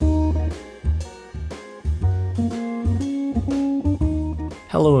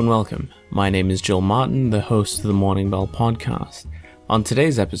Hello and welcome. My name is Joel Martin, the host of the Morning Bell podcast. On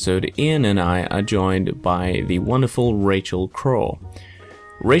today's episode, Ian and I are joined by the wonderful Rachael Craw.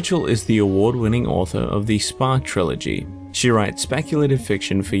 Rachael is the award-winning author of the Spark trilogy. She writes speculative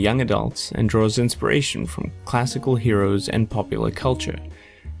fiction for young adults and draws inspiration from classical heroes and popular culture.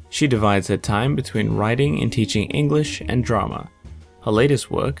 She divides her time between writing and teaching English and drama. Her latest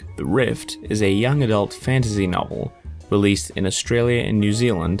work, The Rift, is a young adult fantasy novel released in Australia and New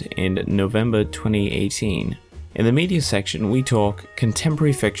Zealand in November 2018. In the media section, we talk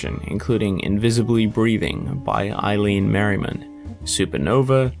contemporary fiction, including Invisibly Breathing by Eileen Merriman,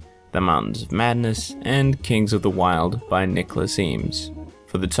 Supernova, The Mountains of Madness, and Kings of the Wild by Nicholas Eames.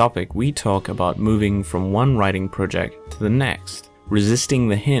 For the topic, we talk about moving from one writing project to the next, resisting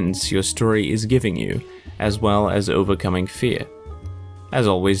the hints your story is giving you, as well as overcoming fear. As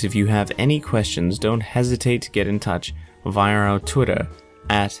always, if you have any questions, don't hesitate to get in touch via our Twitter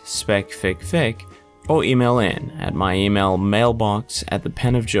 @SpecFicFic or email in at my email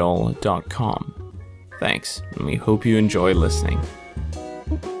mailbox@thepenofjoel.com. Thanks, and we hope you enjoy listening.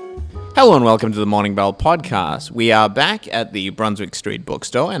 Hello and welcome to the Morning Bell podcast. We are back at the Brunswick Street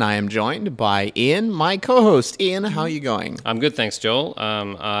Bookstore, and I am joined by Ian, my co-host. Ian, how are you going? I'm good, thanks, Joel.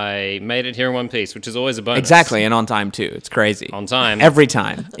 I made it here in one piece, which is always a bonus. Exactly, and on time too. It's crazy. On time. Every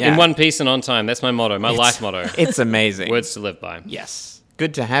time. Yeah. In one piece and on time. That's my motto, my life motto. It's amazing. Words to live by. Yes.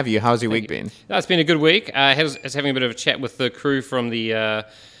 Good to have you. How's your week been? It's been a good week. I was having a bit of a chat with the crew from the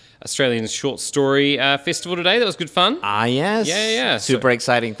Australian Short Story Festival today. That was good fun. Ah, yes. Yeah. Super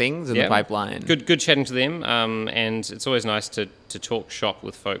exciting things in the pipeline. Good chatting to them. And it's always nice to talk shop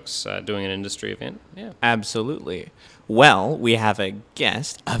with folks doing an industry event. Yeah. Absolutely. Well, we have a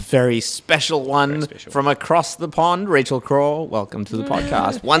guest, a very special one from across the pond. Rachael Craw, welcome to the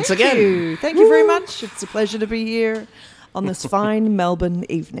podcast once again. Thank you very much. It's a pleasure to be here on this fine Melbourne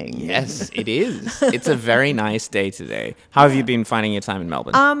evening. Yes, it is. It's a very nice day today. How have you been finding your time in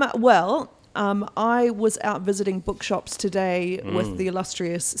Melbourne? I was out visiting bookshops today with the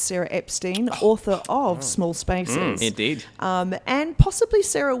illustrious Sarah Epstein, author of Small Spaces. Indeed. And possibly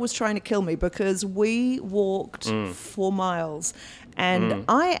Sarah was trying to kill me because we walked 4 miles. And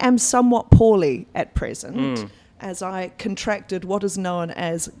I am somewhat poorly at present. As I contracted what is known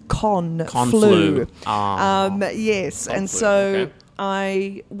as con flu. Yes, and so okay.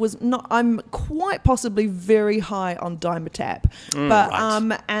 I'm quite possibly very high on Dimetap.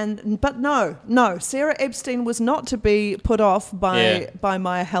 But no, Sarah Epstein was not to be put off by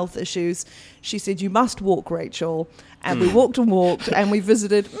my health issues. She said, "You must walk, Rachael." And we walked and we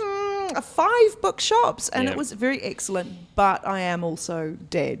visited 5 bookshops, and it was very excellent, but I am also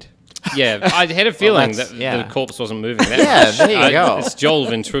dead. Yeah, I had a feeling that the corpse wasn't moving that much. There you go. It's Joel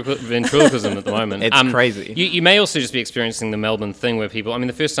ventriloquism at the moment. It's crazy. You may also just be experiencing the Melbourne thing where people... I mean,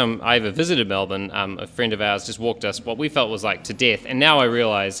 the first time I ever visited Melbourne, a friend of ours just walked us what we felt was like to death. And now I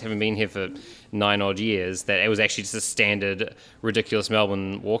realise, having been here for 9 odd years, that it was actually just a standard, ridiculous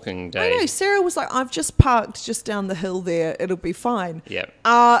Melbourne walking day. I know, Sarah was like, "I've just parked just down the hill there, it'll be fine." Yeah.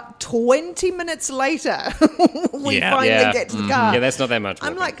 20 minutes later, we finally get to the car. Yeah, that's not that much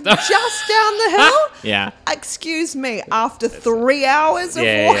walking. I'm like, just down the hill? Yeah. Excuse me, after 3 hours of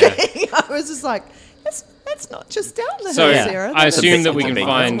walking, I was just like, that's not just down the hill, Sarah. I assume that we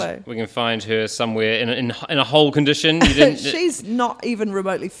can find her somewhere in a whole condition. You didn't, she's not even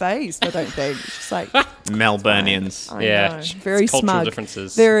remotely phased, I don't think. She's like Melburnians. I know. Very cultural smug.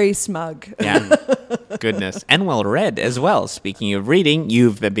 Differences. Very smug. Yeah. Goodness. And well read as well. Speaking of reading,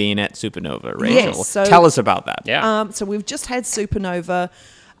 you've been at Supernova, Rachael. Yes, so, tell us about that. Yeah. So we've just had Supernova.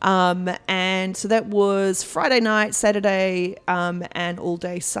 And so that was Friday night, Saturday, and all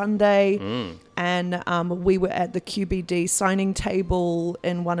day Sunday. And we were at the QBD signing table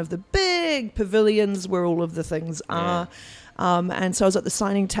in one of the big pavilions where all of the things are. And so I was at the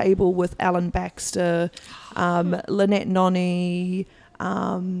signing table with Alan Baxter, Lynette Nonny,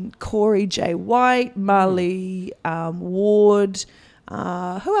 Corey J. White, Marley Ward.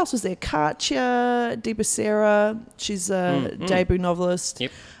 Who else was there? Katya DeBacera. She's a debut novelist.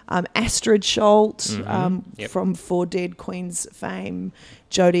 Yep. Astrid Schultz from For Dead Queens fame.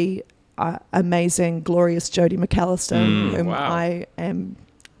 Jodie, amazing, glorious Jodie McAllister, whom I am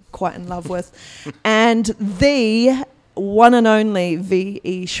quite in love with. And the one and only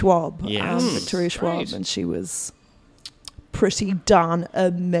V.E. Schwab, Victoria Schwab. Great. And she was pretty darn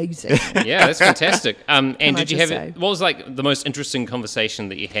amazing. Yeah, that's fantastic. And did you have say? what was like the most interesting conversation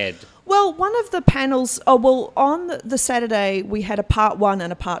that you had? Well, one of the panels. On the Saturday we had a part 1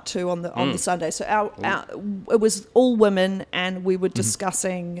 and a part 2 on the Sunday. So it was all women, and we were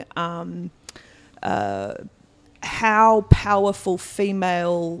discussing how powerful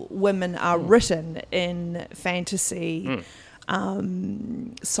female women are written in fantasy,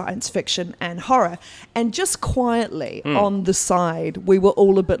 science fiction, and horror. And just quietly on the side, we were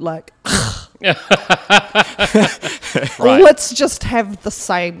all a bit like, let's just have the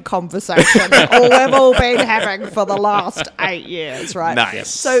same conversation we've all been having for the last 8 years, right? Nice.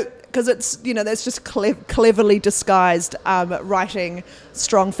 So, because it's, that's just cleverly disguised writing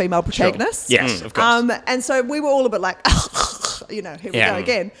strong female protagonists. Sure. Yes, of course. And so we were all a bit like, here we go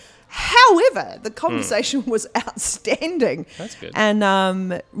again. However, the conversation was outstanding. That's good.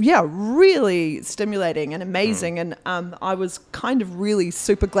 And really stimulating and amazing. And I was kind of really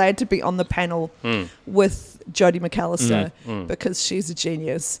super glad to be on the panel with Jodie McAllister because she's a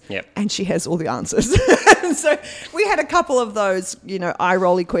genius and she has all the answers. So we had a couple of those,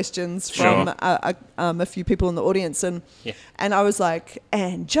 eye-rolly questions from a few people in the audience. And I was like,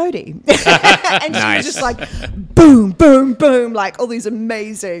 and Jodie. And she was just like, boom, boom, boom, like all these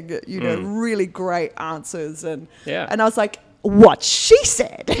amazing, really great answers. And I was like, what she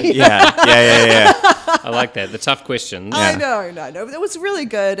said. Yeah. I like that. The tough questions. I know. It was really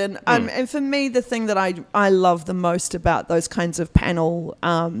good. And for me, the thing that I love the most about those kinds of panel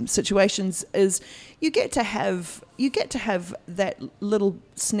situations is you get to have that little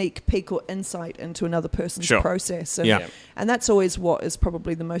sneak peek or insight into another person's process. And that's always what is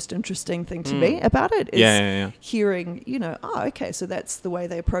probably the most interesting thing to me about it is hearing, okay, so that's the way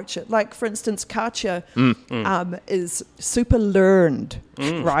they approach it. Like, for instance, Katya is super learned,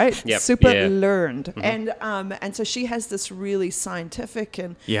 right? Super learned. And so she has this really scientific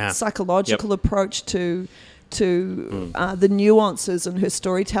and psychological approach to the nuances in her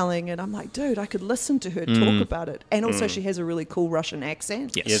storytelling, and I'm like, dude, I could listen to her talk about it. And also she has a really cool Russian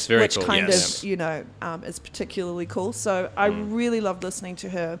accent, yes, very which cool. kind of is particularly cool. So I really loved listening to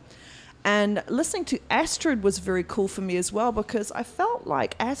her. And listening to Astrid was very cool for me as well, because I felt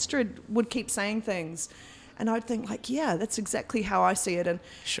like Astrid would keep saying things and I'd think like, yeah, that's exactly how I see it. And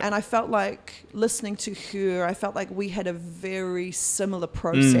I felt like listening to her, I felt like we had a very similar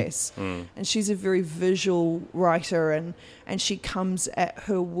process. And she's a very visual writer, and she comes at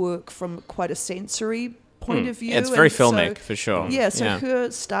her work from quite a sensory point of view. It's very filmic, for sure. Yeah, so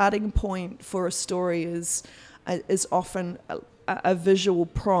her starting point for a story is often a visual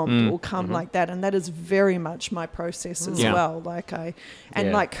prompt will come like that, and that is very much my process as well. Like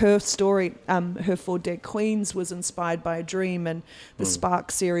like her story, her For Dead Queens was inspired by a dream, and the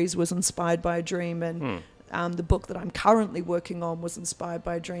Spark series was inspired by a dream, and the book that I'm currently working on was inspired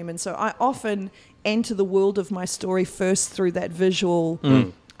by a dream. And so I often enter the world of my story first through that visual.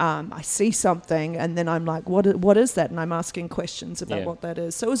 I see something and then I'm like, what is that? And I'm asking questions about what that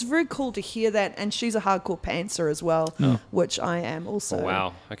is. So it was very cool to hear that. And she's a hardcore pantser as well, which I am also. Oh,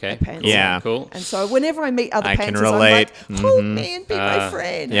 wow. Okay. A pantser. Yeah. Cool. And so whenever I meet other I pantsers, can relate. I'm like, hold me and be my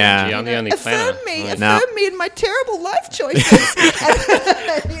friend. Yeah. Gee, I'm the only affirm planner. me in my terrible life choices.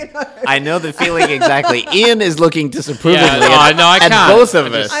 I know the feeling exactly. Ian is looking disapprovingly I at can't. both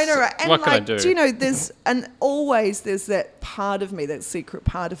of us. I know, right? And what can I do? Do you know, there's that part of me, that secret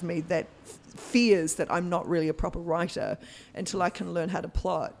part of me that fears that I'm not really a proper writer until I can learn how to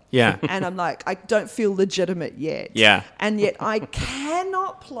plot. Yeah. And I'm like, I don't feel legitimate yet. Yeah. And yet I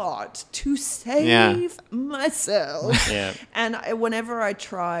cannot plot to save myself. Yeah. And whenever I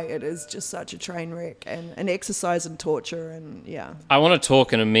try, it is just such a train wreck and an exercise in torture. And I want to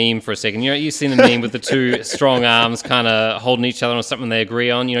talk in a meme for a second. You've seen the meme with the two strong arms kind of holding each other on something they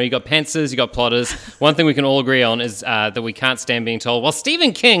agree on. You got pantsers, you got plotters. One thing we can all agree on is that we can't stand being told, well,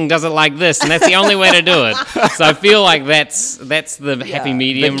 Stephen King does it like this, and that's the only way to do it. So I feel like that's the happy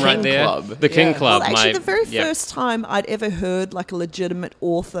medium The right King there. Club. The King Club. Well, actually, the very first time I'd ever heard like a legitimate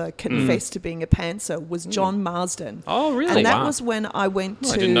author confess to being a pantser was John Marsden. Oh, really? And that was when I went to...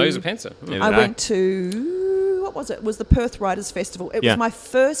 I didn't know he was a pantser. I went to... What was it? It was the Perth Writers Festival. It was my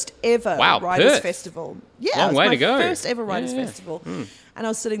first ever Writers Perth. Festival. Yeah, Long it was way my to go. first ever Writers Festival. And I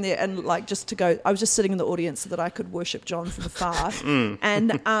was sitting there and I was just sitting in the audience so that I could worship John from afar.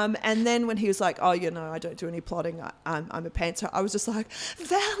 And then when he was like, oh, I don't do any plotting, I'm a pantser, I was just like,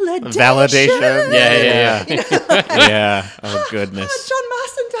 validation. Yeah. Yeah. Oh, goodness. John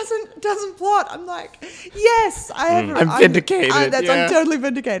Marsden doesn't plot. I'm like, yes, I have. I'm vindicated. I'm totally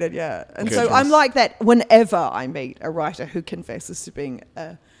vindicated, yeah. And so I'm like that whenever I meet a writer who confesses to being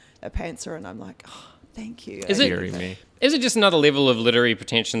a pantser, and I'm like, oh, thank you. Is it just another level of literary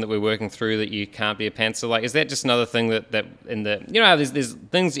pretension that we're working through that you can't be a pantser? Like, is that just another thing that in the, you know, there's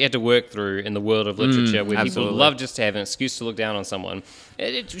things you have to work through in the world of literature where absolutely. people love just to have an excuse to look down on someone.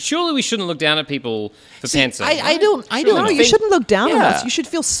 Surely we shouldn't look down at people for pantsing. I don't No, you think- shouldn't look down on Yeah. us. You should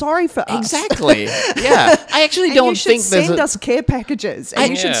feel sorry for us. Exactly. Yeah. I actually And don't you should think there's send a... us care packages, and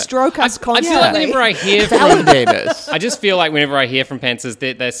you should stroke us I constantly. feel like whenever I hear from validate us. I just feel like whenever I hear from pantsers,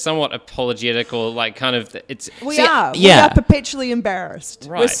 they're somewhat apologetic or like kind of it's. we See, are. We yeah. are perpetually embarrassed.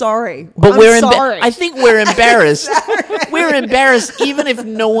 We're Right. sorry. But I'm sorry. I think we're embarrassed. We're embarrassed even if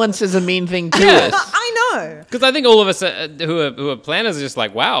no one says a mean thing to us. I know. Because I think all of us who are planners are just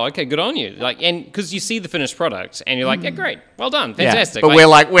like, wow, okay, good on you. Like, and because you see the finished product and you're like, yeah, great, well done, fantastic. But Like, we're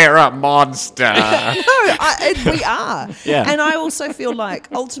like, we're a monster. We are. Yeah. And I also feel like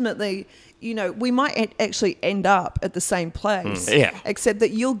ultimately, you know, we might actually end up at the same place. Yeah. Except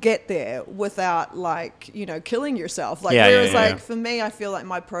that you'll get there without, like, you know, killing yourself. Like, Yeah, yeah, whereas, yeah. like, for me, I feel like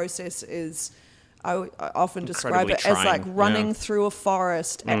my process is, I often describe Incredibly it as like trying, running yeah. through a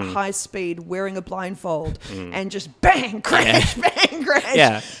forest at high speed, wearing a blindfold, and just bang, crash, bang, crash.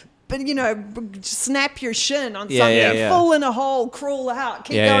 Yeah. But, you know, snap your shin on Yeah, something, yeah, yeah. fall in a hole, crawl out,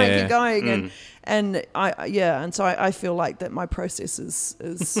 keep Yeah, going, yeah, keep going. And so I feel like that my process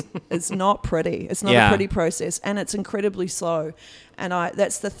is not pretty. It's not Yeah. a pretty process, and it's incredibly slow. And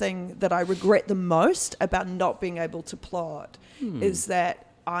that's the thing that I regret the most about not being able to plot is that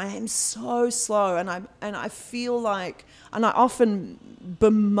I am so slow, and I feel like, and I often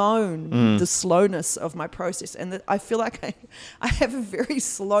bemoan the slowness of my process, and that I feel like I have a very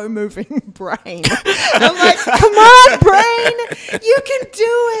slow moving brain. I'm like, come on, brain, you can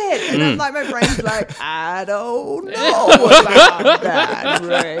do it. And I'm like, my brain's like, I don't know about that,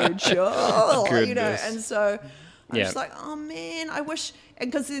 Rachel. You know, Goodness. and so I'm Yeah. just like, oh man, I wish,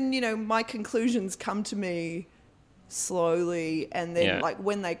 and because then, you know, my conclusions come to me slowly, and then Yeah. like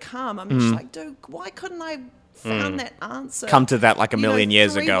when they come, I'm just like, dude, why couldn't I found that answer? Come to that like a you know, million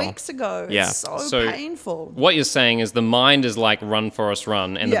years 3 ago. weeks ago. Yeah. It's so, So- painful. what you're saying is the mind is like Run Forrest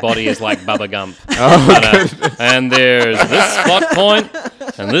Run, and Yeah. the body is like Bubba Gump. And there's this plot point,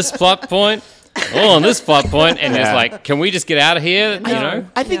 and this plot point, and this plot point, and Yeah. it's like, can we just get out of here? You know?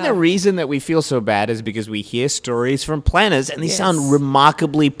 I think Yeah. the reason that we feel so bad is because we hear stories from planners and they Yes. sound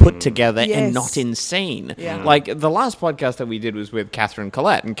remarkably put together Yes. and not insane. Yeah. Like the last podcast that we did was with Catherine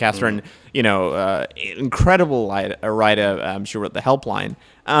Collette, and Catherine, you know, incredible writer, she wrote The Helpline,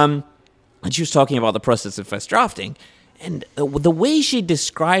 and she was talking about the process of first drafting. And the way she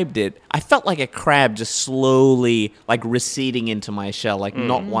described it, I felt like a crab just slowly, like, receding into my shell, like,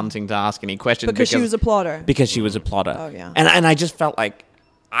 not wanting to ask any questions. Because she was a plotter. Because she was a plotter. Oh, yeah. And I just felt like,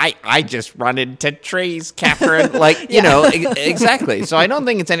 I just run into trees, Catherine. Like, you know, exactly. So I don't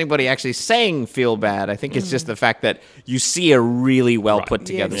think it's anybody actually saying feel bad. I think it's just the fact that you see a really well put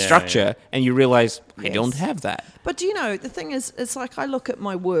together Yes. structure and you realize, I Yes. don't have that. But do you know, the thing is, it's like I look at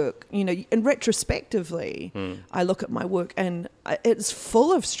my work, you know, and retrospectively, I look at my work and it's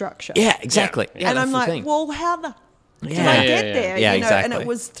full of structure. Yeah, exactly. Yeah. Yeah, and that's I'm the like, thing. well, how the did Yeah. I Yeah, get yeah, there? yeah. You know, Exactly. and it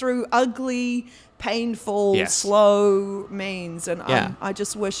was through ugly, painful, Yes. slow means. And Yeah. I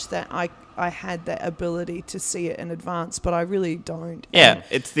just wish that I had that ability to see it in advance, but I really don't. Yeah,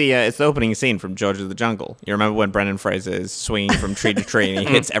 it's the opening scene from George of the Jungle. You remember when Brendan Fraser is swinging from tree to tree and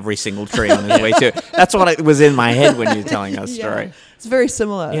he hits every single tree on his way to it? That's what was in my head when you were telling us Yeah. story. It's very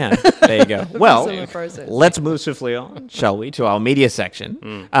similar. Yeah, there you go. Well, similar process. let's move swiftly on, shall we, to our media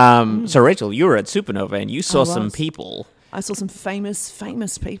section. So, Rachel, you were at Supernova and you saw some was. people. I saw some famous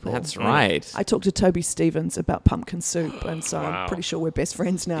people. That's right. I talked to Toby Stevens about pumpkin soup, and so Wow. I'm pretty sure we're best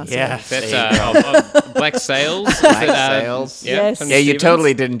friends now. so- Yeah, That's there you go. Black Sails. Black Sails. Yes. from Yeah, you Stevens.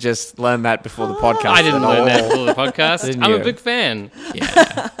 totally didn't just learn that before the podcast. I didn't at learn all. that before the podcast. Didn't I'm you? a big fan.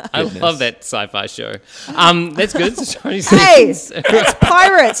 Yeah, I goodness. love that sci-fi show. That's good. So Johnny Hey, Sins. it's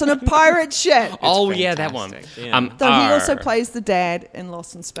pirates on a pirate ship. Oh yeah, that one. fantastic. Yeah. Though he also R. plays the dad in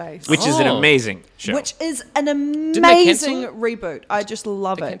Lost in Space, Which is an Oh. amazing show. which is an they amazing cancel reboot. I just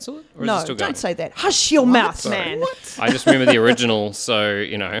love They it. cancel it? Or is No, it still going? don't say that. Hush your mouth, Sorry. man. I just remember the original, so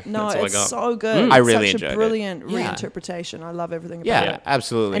you know No, that's all I it's got. so good. I It's really such enjoyed a it. brilliant Yeah. reinterpretation. I love everything about Yeah, it.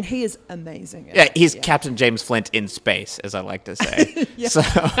 absolutely. And he is amazing. in Yeah, it. he's Captain James Flint in space, as I like to say. So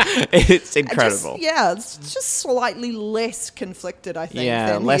it's incredible. It's just slightly less conflicted, I think.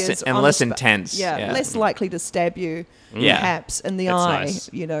 Yeah, than less- he is and on less the intense, yeah. less likely to stab you, Yeah. perhaps in the That's eye. nice.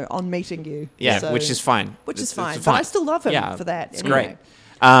 You know, on meeting you. Yeah, So- which is fine. Which is It's fine. But I still love him Yeah, for that. It's anyway.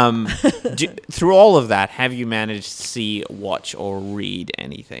 great. Through all of that, have you managed to see, watch, or read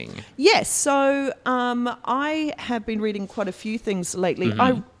anything? Yes, so I have been reading quite a few things lately.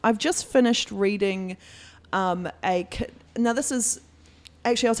 Mm-hmm. I've just finished reading Now this is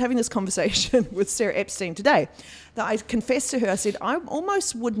actually, I was having this conversation with Sarah Epstein today. That I confessed to her, I said I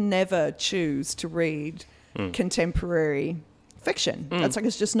almost would never choose to read contemporary fiction. That's like,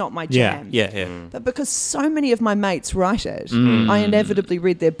 it's just not my jam. Yeah. But because so many of my mates write it, I inevitably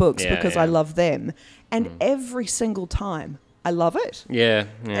read their books because I love them. And every single time, I love it. Yeah.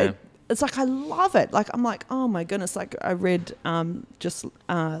 It's like, I love it. Like, I'm like, oh my goodness. Like, I read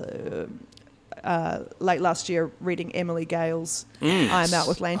late last year reading Emily Gale's I Am Out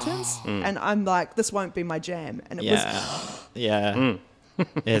with Lanterns. And I'm like, this won't be my jam. And it was... Yeah.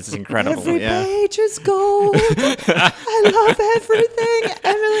 It's incredible. Every page is gold. I love everything.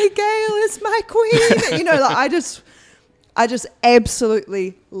 Emily Gale is my queen. You know, like, I just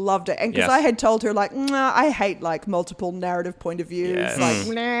absolutely loved it. And because I had told her, like, nah, I hate, like, multiple narrative point of views. Yes. Like,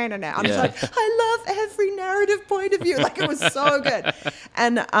 nah. I'm just like, I love every narrative point of view. Like, it was so good.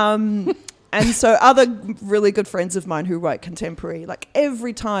 And so other really good friends of mine who write contemporary, like,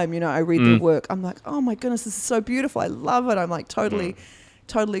 every time, you know, I read their work, I'm like, oh my goodness, this is so beautiful. I love it. I'm like totally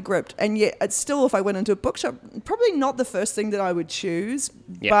gripped. And yet it's still, if I went into a bookshop, probably not the first thing that I would choose,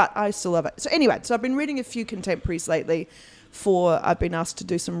 but I still love it. So anyway, so I've been reading a few contemporaries lately I've been asked to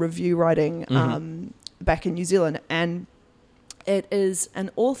do some review writing back in New Zealand. And it is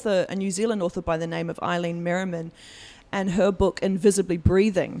a New Zealand author by the name of Eileen Merriman, and her book Invisibly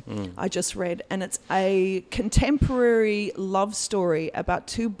Breathing I just read, and it's a contemporary love story about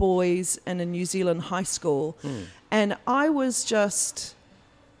two boys in a New Zealand high school. And I was just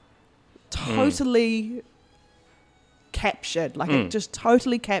totally captured. Like, it just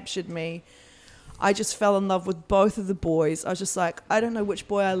totally captured me. I just fell in love with both of the boys. I was just like, I don't know which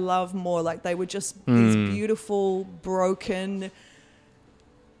boy I love more. Like, they were just these beautiful, broken,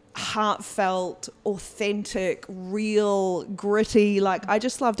 heartfelt, authentic, real, gritty. Like, I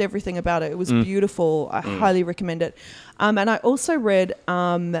just loved everything about it. It was beautiful. I highly recommend it. And I also read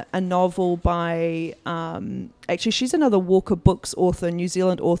a novel by actually, she's another Walker Books author, New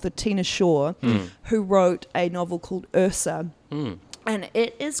Zealand author, Tina Shaw, who wrote a novel called Ursa. And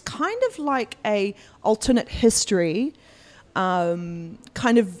it is kind of like a alternate history. Kind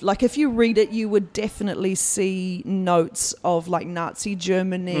of like, if you read it, you would definitely see notes of like Nazi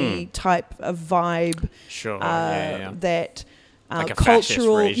Germany type of vibe. Sure. That like a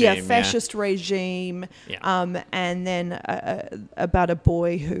cultural, fascist regime. And then about a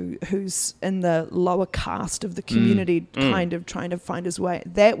boy who's in the lower caste of the community, kind of trying to find his way.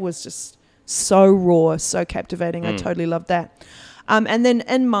 That was just so raw, so captivating. I totally loved that. And then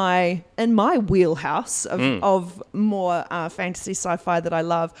in my wheelhouse of more fantasy sci-fi that I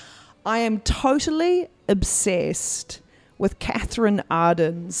love, I am totally obsessed with Catherine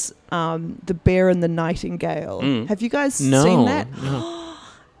Arden's The Bear and the Nightingale. Have you guys seen that? No.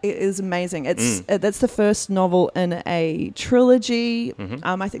 It is amazing. That's the first novel in a trilogy.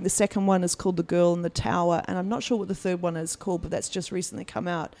 I think the second one is called The Girl in the Tower, and I'm not sure what the third one is called, but that's just recently come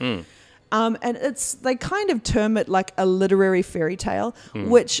out. And they kind of term it like a literary fairy tale,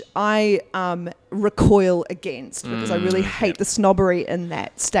 which I recoil against because I really hate the snobbery in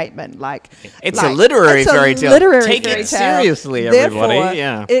that statement. Like, it's a literary fairy tale. Take it seriously, everybody.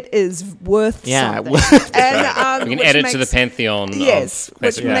 Therefore, it is worth something. And, we can add it to the pantheon. Yes,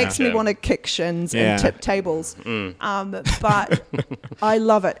 which makes me want to kick shins and tip tables. But I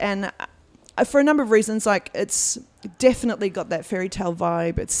love it, and for a number of reasons. Like, it's definitely got that fairy tale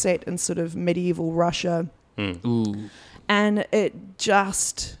vibe. It's set in sort of medieval Russia. And it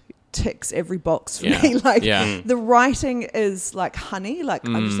just ticks every box for me. Like, the writing is like honey. Like,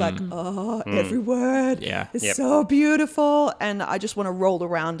 I'm just like, every word is so beautiful, and I just want to roll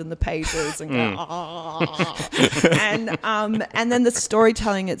around in the pages and go, and then the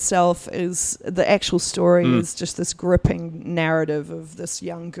storytelling itself is, the actual story is just this gripping narrative of this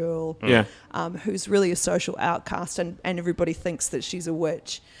young girl who's really a social outcast, and everybody thinks that she's a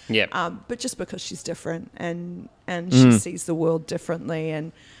witch. But just because she's different, and she sees the world differently,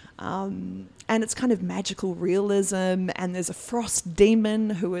 and it's kind of magical realism, and there's a frost demon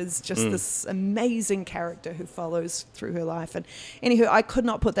who is just this amazing character who follows through her life. And anywho, I could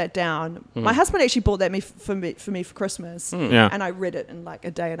not put that down. My husband actually bought that for me for Christmas, and I read it in like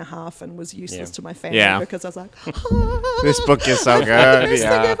a day and a half and was useless to my family because I was like, this book is so good. Best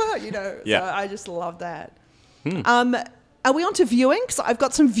thing ever, you know. So I just love that. Are we on to viewing? So I've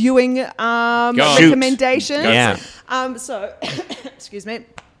got some viewing recommendations. Yeah. So, excuse me.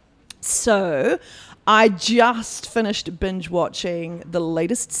 So, I just finished binge watching the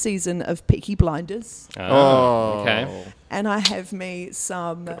latest season of Peaky Blinders. Okay. And I have me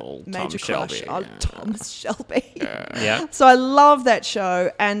some old major Tom crush Shelby, on yeah. Thomas Shelby. Yeah. So I love that show,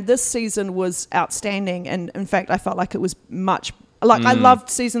 and this season was outstanding. And in fact, I felt like it was much like I loved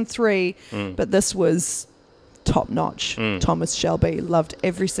season 3, but this was top notch. Thomas Shelby, loved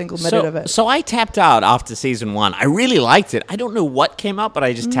every single minute of it. So I tapped out after season 1. I really liked it. I don't know what came up, but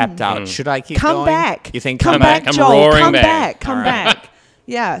I just tapped out. Should I keep Come going? back. You think come back, I'm Joel. roaring Come back. back. Come All right. back.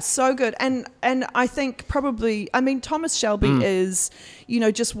 Yeah, so good. And I think probably, I mean, Thomas Shelby is,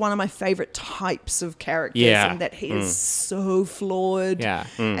 just one of my favorite types of characters. Yeah. And that he is so flawed Yeah.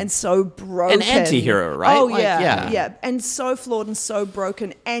 and so broken. An anti-hero, right? Oh, Like, yeah. yeah. And so flawed and so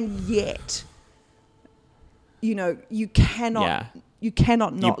broken. And yet, you cannot... Yeah. You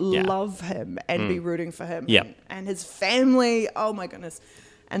cannot not yeah. love him and be rooting for him. Yep. And his family. Oh, my goodness.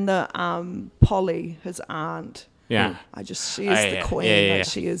 And the Polly, his aunt. Yeah. She is the yeah. queen. Yeah. Like,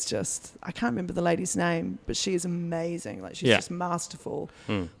 she is just, I can't remember the lady's name, but she is amazing. Like, she's Yeah. just masterful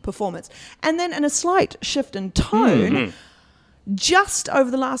performance. And then in a slight shift in tone, just over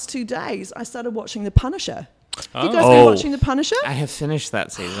the last 2 days, I started watching The Punisher. Have you guys been watching The Punisher? I have finished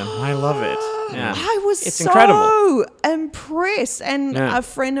that season. I love it. Yeah. I was It's so incredible. impressed. And Yeah. a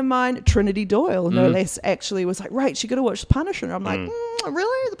friend of mine, Trinity Doyle, no less, actually was like, right, you got to watch The Punisher. And I'm like,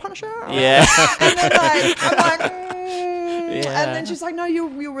 really? The Punisher? Yeah. And then I'm like, Yeah. and then she's like, no, you'll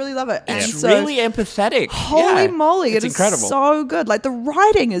really love it. And It's so, really empathetic. holy Yeah. moly, It's it is incredible. so good. Like, the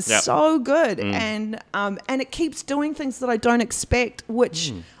writing is Yep. so good. And it keeps doing things that I don't expect,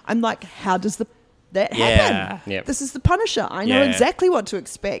 which I'm like, how does that Yeah. happen? Yep. This is The Punisher. I know Yeah. exactly what to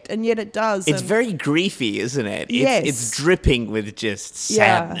expect, and yet it does. It's and very griefy, isn't it? Yes. It's dripping with just Yeah.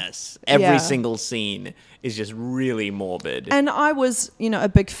 sadness. Every Yeah. single scene is just really morbid. And I was, a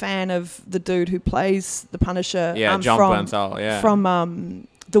big fan of the dude who plays the Punisher. Yeah, John Bernthal, yeah. From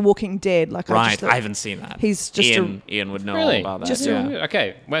The Walking Dead. Like, right, I haven't seen that. He's just Ian would know Really? all about that. Just yeah.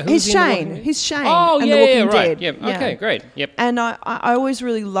 Okay. Well, He's who's in The Shane. Walking Dead? He's Shane. Oh, in yeah, The Walking yeah, right. Dead. Yep. Okay, great. Yep. And I always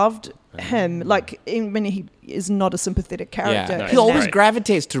really loved him. Like, when he is not a sympathetic character. No, He he's always great.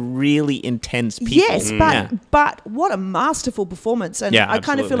 gravitates to really intense people. Yes, Yeah. but what a masterful performance. And Yeah, I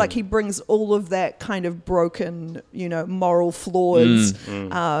kind of feel absolutely. like he brings all of that kind of broken, moral flaws,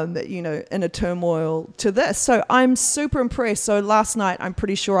 inner turmoil to this. So I'm super impressed. So last night, I'm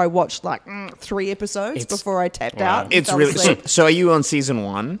pretty sure I watched like 3 episodes before I tapped out. and It's fell really asleep. so. Are you on season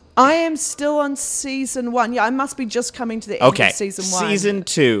 1? I am still on season 1. Yeah, I must be just coming to the end Okay, of season 1. Season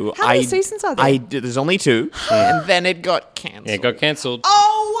 2. How many seasons are there? There's only 2, and then it got cancelled. Yeah, it got cancelled.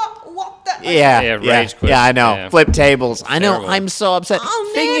 Oh, what the? Yeah, Yeah, yeah, rage quit. yeah, I know. Yeah. Flip tables. I know. Terrible. I'm so upset.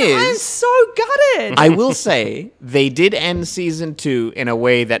 Oh, Thing man, I'm is, so gutted. I will say they did end season 2 in a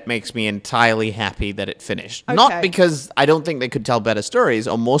way that makes me entirely happy that it finished. Not Okay. because I don't think they could tell better stories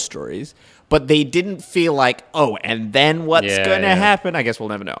or more stories, but they didn't feel like, oh, and then what's Yeah, going to yeah. happen? I guess we'll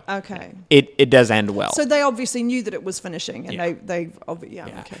never know. Okay. It does end well. So they obviously knew that it was finishing, and Yeah. they've yeah.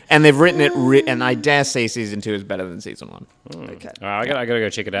 okay. And they've written it, and I dare say season 2 is better than season 1. Okay. All right, I gotta go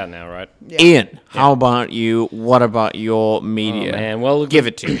check it out now, right? Yeah. Ian, how about you? What about your media? Oh, man. Well, give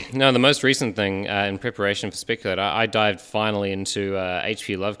it to me. No, the most recent thing in preparation for Speculate, I dived finally into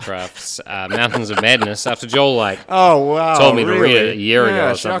H.P. Lovecraft's Mountains of Madness after Joel Oh wow! told me to read it a year ago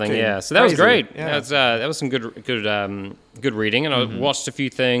Yeah, or something. shocking. Yeah, so that was Crazy. great. Yeah. That was some good reading, and I watched a few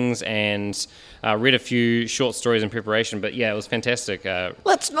things and read a few short stories in preparation. But yeah, it was fantastic.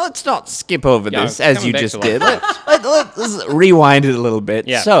 Let's not skip over Yeah, this I'm as coming you back just to did. Lovecraft. Let's rewind it a little bit.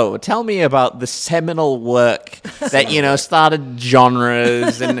 Yeah. So tell me about the seminal work that started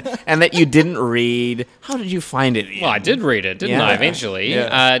genres and that you didn't read. How did you find it, Ian? Well, I did read it, didn't Yeah. I? Eventually,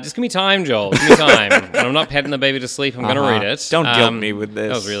 Yeah. just give me time, Joel. Give me time. And I'm not patting the baby to sleep. I'm going to read it. Don't guilt me with this.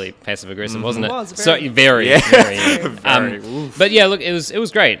 That was really passive aggressive, wasn't it? It was, So very. very, very. Very. But yeah, look, it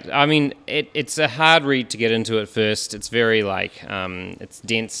was great. I mean, it's a hard read to get into at first. It's very it's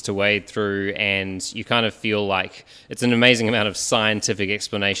dense to wade through, and you kind of feel like it's an amazing amount of scientific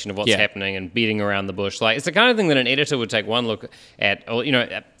explanation of what's Yeah. happening and beating around the bush. Like, it's the kind of thing that an editor would take one look at, or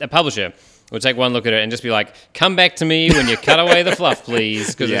a publisher would take one look at it and just be like, "Come back to me when you cut away the fluff,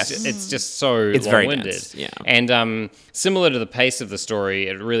 please," because Yes. it's just so It's very long-winded. dense, yeah. And similar to the pace of the story,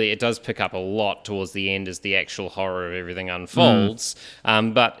 it does pick up a lot towards the end as the actual horror of everything unfolds.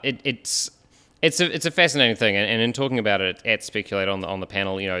 But it's a fascinating thing, and in talking about it at Speculate on the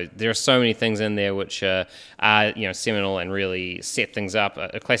panel, there are so many things in there which are seminal and really set things up.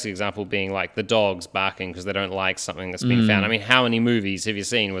 A classic example being like the dogs barking because they don't like something that's been found. I mean, how many movies have you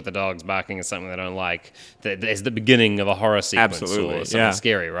seen with the dogs barking at something they don't like? That is the beginning of a horror sequence Absolutely, or something yeah.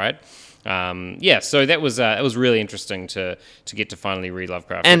 scary, right? So that was it was really interesting to get to finally read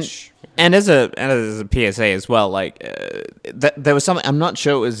Lovecraft. And as a PSA as well, like there was something, I'm not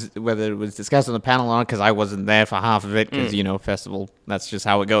sure whether it was discussed on the panel or not, because I wasn't there for half of it, because festival, that's just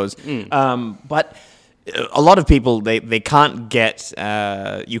how it goes. But a lot of people, they can't get,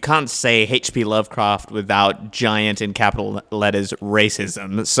 you can't say H.P. Lovecraft without giant in capital letters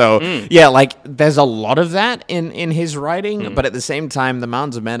racism. So, like, there's a lot of that in his writing, but at the same time, The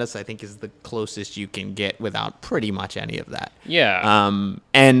Mountains of Madness, I think, is the closest you can get without pretty much any of that. Yeah.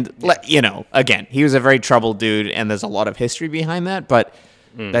 Again, he was a very troubled dude, and there's a lot of history behind that, but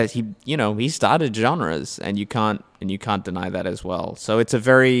that he started genres, and you can't deny that as well. So it's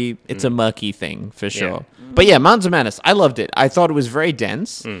a murky thing for sure. But yeah, Mountains of Madness, I loved it. I thought it was very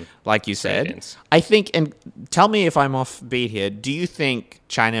dense, like you said. Dense. I think, and tell me if I'm off beat here, do you think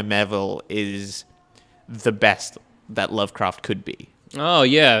China Merville is the best that Lovecraft could be? Oh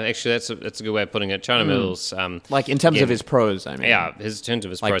yeah, actually that's a good way of putting it. China Mills, like in terms of his prose, I mean. Yeah, in terms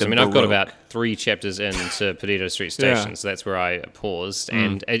of his like prose. I mean, I've got Baroque. about 3 chapters into Perdido Street Station, so that's where I paused.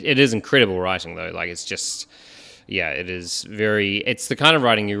 And it is incredible writing, though. Like, it's just, it is it's the kind of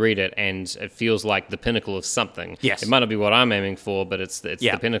writing you read it, and it feels like the pinnacle of something. Yes. It might not be what I'm aiming for, but it's the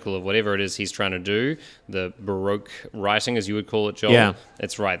pinnacle of whatever it is he's trying to do. The Baroque writing, as you would call it, Joel. Yeah.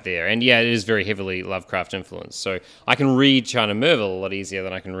 It's right there. And it is very heavily Lovecraft influenced. So I can read China Merville a lot easier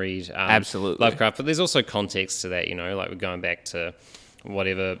than I can read Absolutely. Lovecraft. But there's also context to that, like we're going back to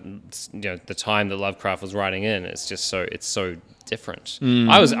whatever, the time that Lovecraft was writing in. It's just it's so different.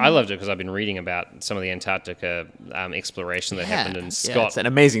 I loved it because I've been reading about some of the Antarctica exploration that happened in Scott. It's an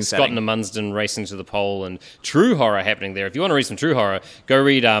amazing Scott setting. and Amundsen racing to the pole, and true horror happening there. If you want to read some true horror, go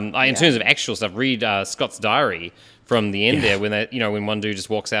read, in terms of actual stuff, read Scott's diary from the end there, when when one dude just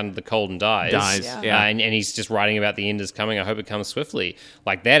walks out into the cold and dies. And he's just writing about the end is coming. I hope it comes swiftly.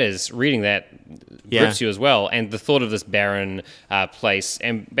 Like, that is, reading that grips you as well. And the thought of this barren place,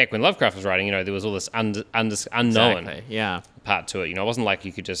 and back when Lovecraft was writing, there was all this unknown part to it. It wasn't like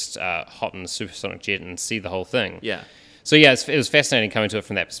you could just hop in a supersonic jet and see the whole thing. Yeah. So it was fascinating coming to it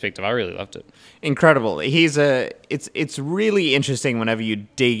from that perspective. I really loved it. Incredible. It's really interesting whenever you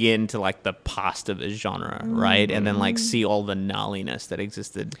dig into like the past of the genre, right? And then like see all the gnarliness that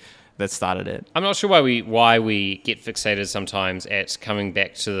existed that started it. I'm not sure why we get fixated sometimes at coming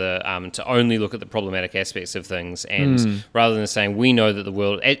back to the to only look at the problematic aspects of things, and rather than saying we know that the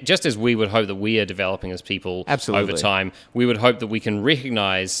world, just as we would hope that we are developing as people over time, we would hope that we can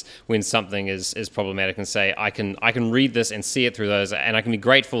recognize when something is problematic and say I can read this and see it through those, and I can be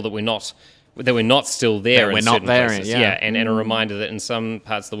grateful that we're not still there in certain places. And a reminder that in some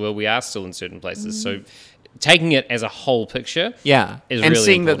parts of the world we are still in certain places. So taking it as a whole picture, is and really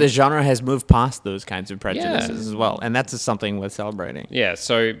seeing important. that the genre has moved past those kinds of prejudices as well, and that's just something worth celebrating. Yeah,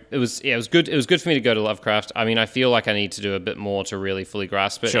 so it was good. It was good for me to go to Lovecraft. I mean, I feel like I need to do a bit more to really fully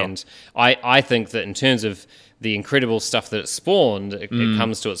grasp it, and I think that in terms of the incredible stuff that it spawned, it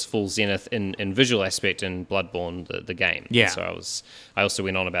comes to its full zenith in visual aspect in Bloodborne, the game. Yeah. So I also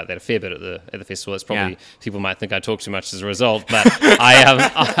went on about that a fair bit at the festival. It's probably people might think I talk too much as a result, but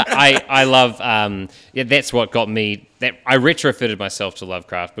I love that's what got me. That I retrofitted myself to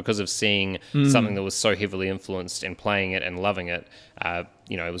Lovecraft because of seeing something that was so heavily influenced and playing it and loving it.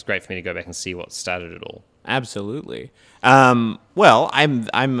 It was great for me to go back and see what started it all. Absolutely. Well,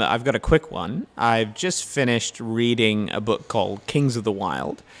 I've got a quick one. I've just finished reading a book called Kings of the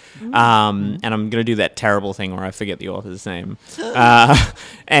Wild, and I'm going to do that terrible thing where I forget the author's name.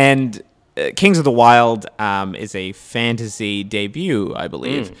 And Kings of the Wild is a fantasy debut, I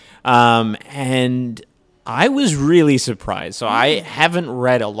believe, and I was really surprised. So I haven't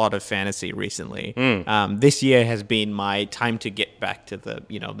read a lot of fantasy recently. This year has been my time to get back to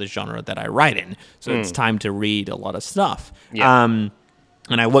the genre that I write in. So it's time to read a lot of stuff. Yeah. And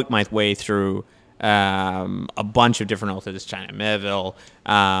I worked my way through a bunch of different authors, China Merville,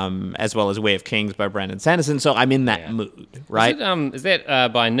 as well as Way of Kings by Brandon Sanderson. So I'm in that mood, right? Is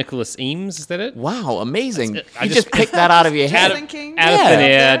that by Nicholas Eames? Is that it? Wow, amazing! You just picked that out of your head. Out of thin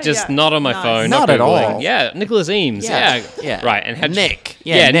air, just not on my phone. Not at all. Yeah, Nicholas Eames. Yeah. Right. And Nick.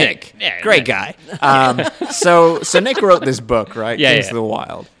 Nick. Yeah, great guy. So Nick wrote this book, right? Kings of the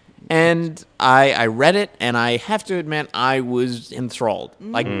Wild. And I read it, and I have to admit, I was enthralled.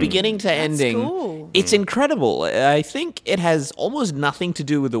 Like, beginning to ending, cool. It's incredible. I think it has almost nothing to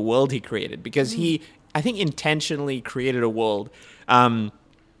do with the world he created, because he, I think, intentionally created a world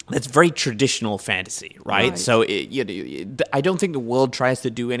that's very traditional fantasy, right? So I don't think the world tries to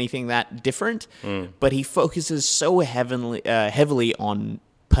do anything that different, but he focuses so heavily on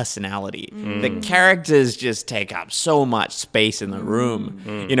personality. The characters just take up so much space in the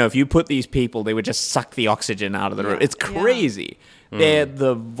room. You know, if you put these people, they would just suck the oxygen out of the room. It's crazy.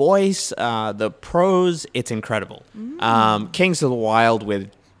 The voice, the prose, it's incredible. Kings of the Wild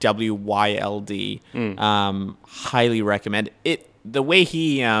with WYLD, highly recommend it. The way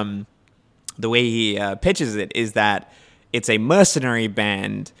he pitches it is that it's a mercenary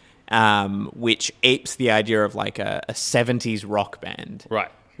band, which apes the idea of like a 70s rock band.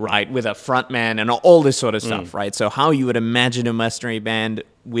 Right, with a frontman and all this sort of stuff, right? So how you would imagine a mercenary band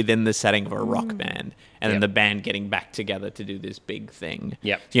within the setting of a rock band, and then the band getting back together to do this big thing.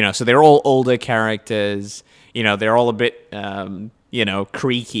 You know, so they're all older characters. You know, they're all a bit,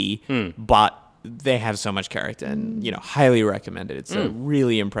 creaky, but they have so much character, and you know, highly recommended. It's a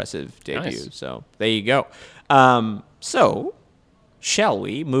really impressive debut. Nice. So there you go. So shall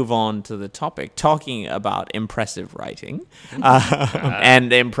we move on to the topic, talking about impressive writing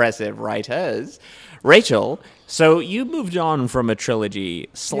and impressive writers? Rachel, so you moved on from a trilogy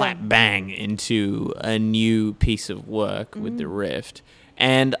slap bang into a new piece of work with The Rift.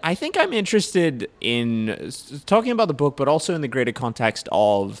 And I think I'm interested in talking about the book, but also in the greater context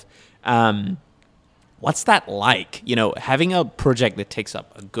of what's that like? You know, having a project that takes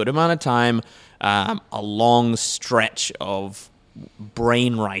up a good amount of time, a long stretch of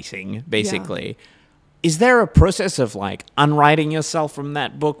brain writing, basically. Is there a process of like unwriting yourself from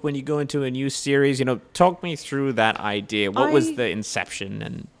that book when you go into a new series? You know, talk me through that idea. What was the inception?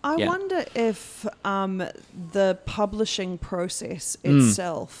 And I wonder if the publishing process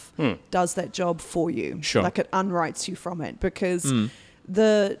itself does that job for you. Sure. Like it unwrites you from it, because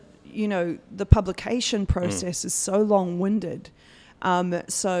the publication process is so long-winded.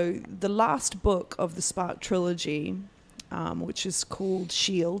 So the last book of the Spark trilogy, which is called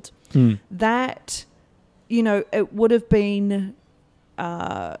Shield, that, you know, it would have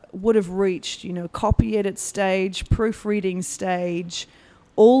reached, you know, copy edit stage, proofreading stage,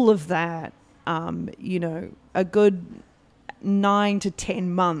 all of that, you know, a good 9 to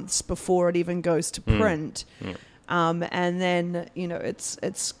 10 months before it even goes to print. And then, you know,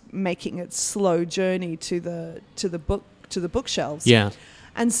 it's making its slow journey to the bookshelves.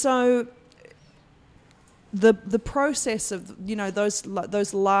 And so the process of, you know,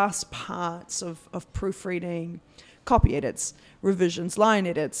 those last parts of proofreading, copy edits, revisions, line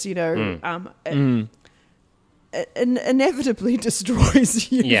edits, you know, it inevitably destroys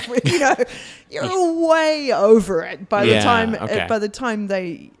you. You know, you're way over it by the time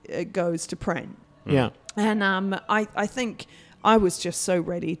it goes to print. And I think I was just so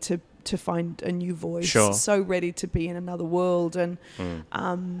ready to find a new voice, so ready to be in another world, and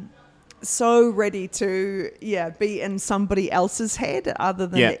so ready to be in somebody else's head other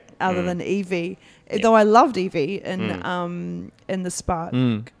than Evie. Though I loved Evie in the Spark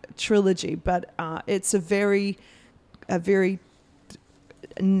trilogy, but it's a very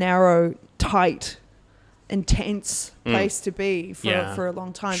narrow, tight, intense place to be for a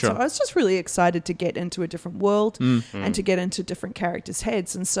long time. So I was just really excited to get into a different world and to get into different characters'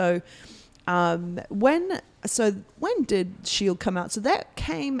 heads. And so when did Shield come out? So that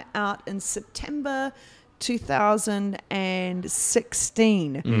came out in September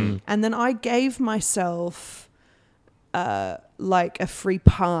 2016. And then I gave myself like a free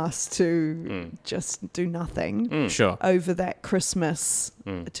pass to just do nothing over that Christmas,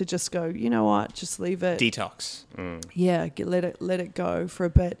 to just go, you know what, just leave it, detox. Let it go for a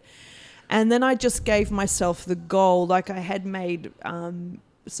bit. And then I just gave myself the goal, like I had made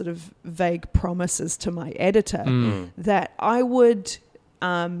sort of vague promises to my editor that I would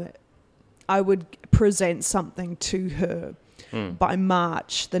present something to her by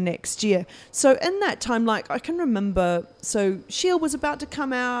March the next year. So in that time, like I can remember, so Shield was about to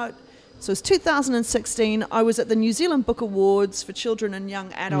come out. So it's 2016. I was at the New Zealand Book Awards for children and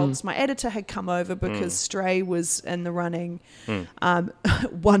young adults. My editor had come over because Stray was in the running.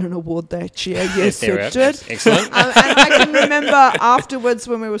 Won an award that year. Yes, it did. Excellent. And I can remember afterwards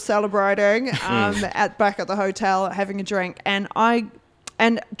when we were celebrating back at the hotel, having a drink, and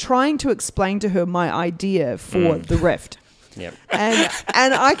trying to explain to her my idea for the Rift. And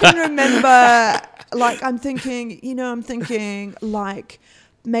I can remember, like, I'm thinking like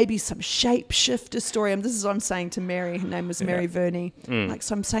maybe some shapeshifter story. And this is what I'm saying to Mary. Her name was Mary Verney. Like,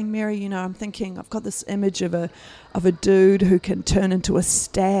 so I'm saying, Mary, you know, I'm thinking I've got this image of a dude who can turn into a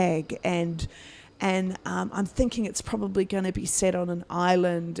stag, and I'm thinking it's probably going to be set on an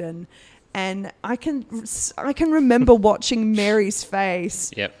island, and I can remember watching Mary's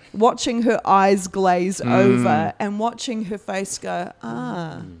face, watching her eyes glaze over, and watching her face go,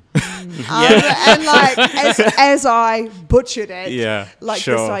 And like as I butchered it, like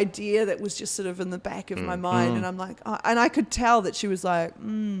sure. this idea that was just sort of in the back of my mind, and I'm like, and I could tell that she was like, give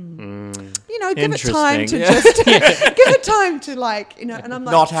it time to just give it time to like, and I'm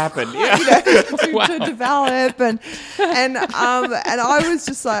like, not happen, to develop, and I was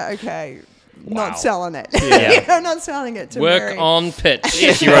just like, okay. Wow. Not selling it. Not selling it to Work Mary. on pitch.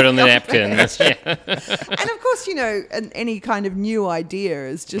 She wrote on the napkin. And of course, any kind of new idea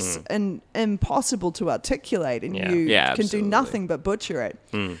is just impossible to articulate, and you can do nothing but butcher it.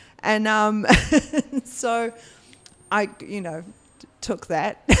 And so I, took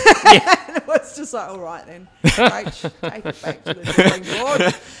that. And it was just like, all right then, take it back to the drawing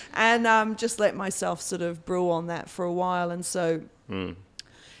board, and just let myself sort of brew on that for a while. And so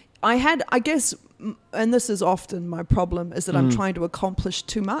I guess, and this is often my problem, is that I'm trying to accomplish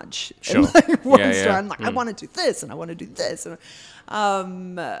too much. Sure. I'm like, I want to do this and I want to do this. And,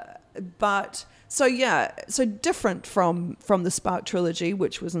 but so different from the Spark trilogy,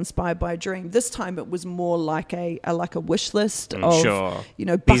 which was inspired by a dream. This time it was more like a wish list of,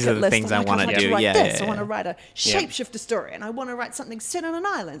 bucket These are the list. things I want to do. Write this. I want to write a shapeshifter story, and I want to write something set on an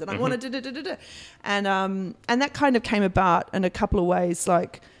island, and I want to and that kind of came about in a couple of ways,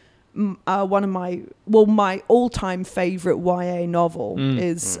 like. One of my all-time favorite YA novel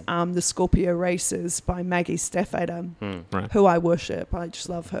is The Scorpio Races by Maggie Stiefvater, who I worship. I just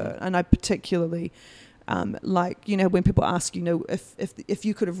love her, and I particularly like, when people ask, if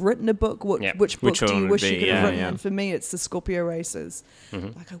you could have written a book, which book do you wish you could have written? And for me, it's The Scorpio Races.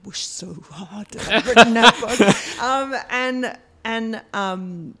 Like, I wish so hard that I'd written that book.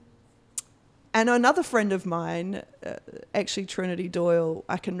 And another friend of mine, actually Trinity Doyle,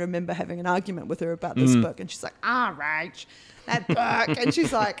 I can remember having an argument with her about this book, and she's like, Rach, that book. And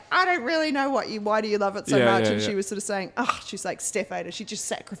she's like, I don't really know why do you love it so much? And she was sort of saying, she's like, Stiefvater, she just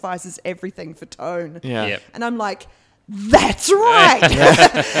sacrifices everything for tone. And I'm like, that's right.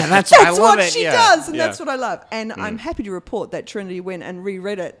 And that's what she does, and that's what I love. And I'm happy to report that Trinity went and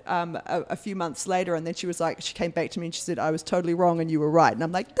reread it a few months later, and then she came back to me and she said, I was totally wrong and you were right. And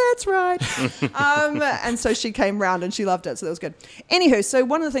I'm like, that's right. And so she came round and she loved it, so that was good. Anywho, so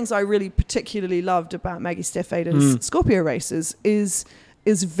one of the things I really particularly loved about Maggie Stiefvater's Scorpio Races is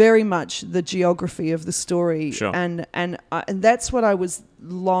very much the geography of the story, and that's what I was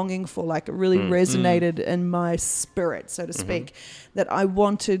longing for. Like, it really resonated in my spirit, so to speak, that I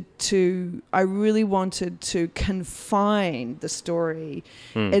really wanted to confine the story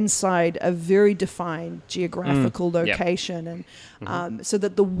inside a very defined geographical location, and so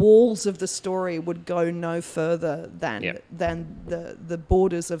that the walls of the story would go no further than the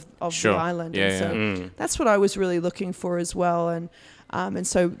borders of the island. So that's what I was really looking for as well, and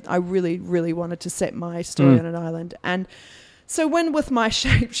so I really, really wanted to set my story on an island. And so when with my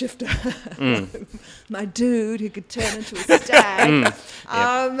shapeshifter, my dude who could turn into a stag,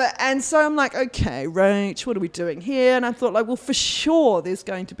 and so I'm like, okay, Rach, what are we doing here? And I thought, like, well, for sure there's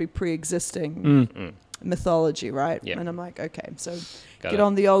going to be pre-existing mythology, right? And I'm like, okay, so get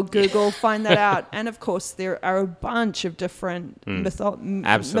on the old Google, find that out. And of course there are a bunch of different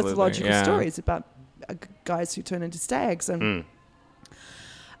mythological stories about guys who turn into stags.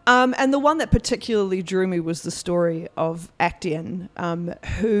 And the one that particularly drew me was the story of Actaeon,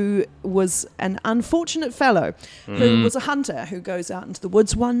 who was an unfortunate fellow who was a hunter who goes out into the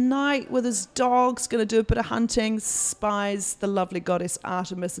woods one night with his dogs, going to do a bit of hunting, spies the lovely goddess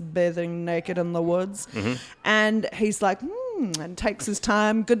Artemis bathing naked in the woods. And he's like, and takes his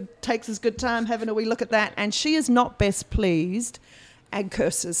good time having a wee look at that. And she is not best pleased and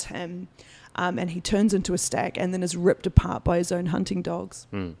curses him. And he turns into a stag and then is ripped apart by his own hunting dogs.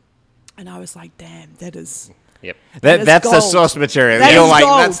 And I was like, damn, that is... That's the source material.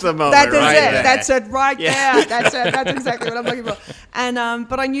 That's the moment, right? That's it right there. That's exactly what I'm looking for. And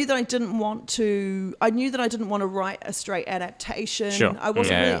but I knew that I didn't want to write a straight adaptation. I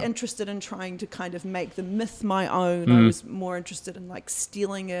wasn't really interested in trying to kind of make the myth my own. I was more interested in like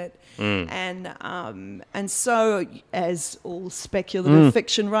stealing it. And so, as all speculative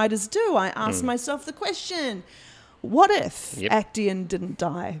fiction writers do, I asked myself the question, what if Actaeon didn't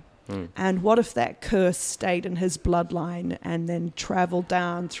die? And what if that curse stayed in his bloodline and then traveled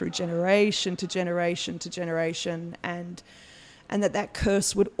down through generation to generation to generation, and that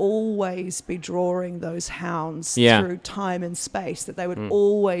curse would always be drawing those hounds through time and space, that they would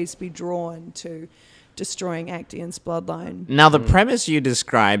always be drawn to destroying Actaeon's bloodline. Now, the premise you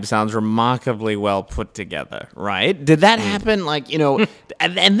describe sounds remarkably well put together, right? Did that happen,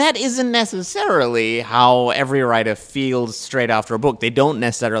 and that isn't necessarily how every writer feels straight after a book. They don't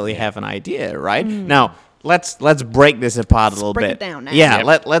necessarily have an idea, right? Now, let's break this apart a little break bit. it down now. Yeah,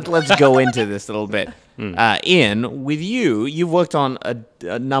 Yep. let's go into this a little bit. Ian, with you've worked on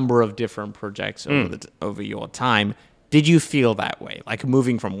a number of different projects over your time. Did you feel that way? Like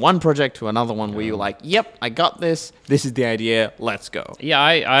moving from one project to another one where you're like, yep, I got this. This is the idea. Let's go. Yeah,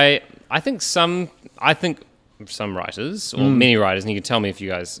 I think some writers, or many writers, and you can tell me if you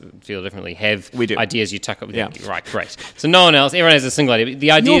guys feel differently, have We do. ideas you tuck up. Yeah. Right, great. So no one else, everyone has a single idea. But the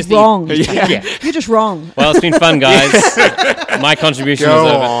idea You're is wrong. Yeah. You're just wrong. Well, it's been fun, guys. My contribution is Go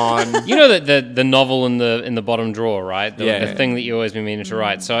over. on. You know that the novel in the bottom drawer, right? Yeah. The thing that you always been meaning to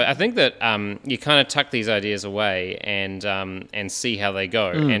write. So I think that you kind of tuck these ideas away and see how they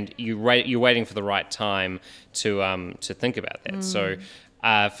go, and you're waiting for the right time to think about that. So.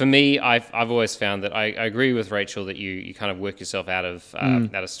 For me, I've always found that I agree with Rachael that you kind of work yourself out of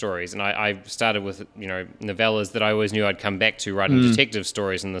stories, and I started with novellas that I always knew I'd come back to writing detective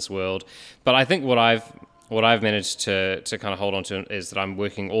stories in this world. But I think what I've managed to kind of hold on to is that I'm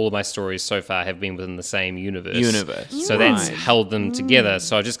working, all of my stories so far have been within the same universe. So that's held them together.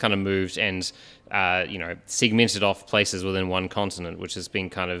 So I just kind of moved and segmented off places within one continent, which has been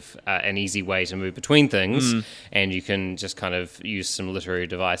kind of an easy way to move between things. And you can just kind of use some literary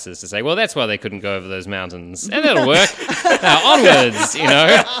devices to say, well, that's why they couldn't go over those mountains. And that'll work. Now, onwards,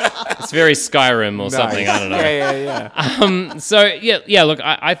 It's very Skyrim or something, I don't know. Yeah. Look,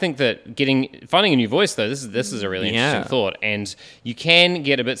 I think that finding a new voice, though, this is a really interesting thought. And you can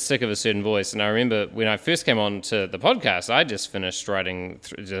get a bit sick of a certain voice. And I remember when I first came on to the podcast, I just finished writing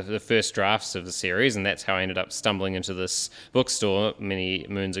the first drafts of the series, and that's how I ended up stumbling into this bookstore many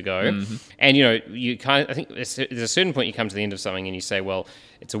moons ago. And I think there's a certain point you come to the end of something and you say, well,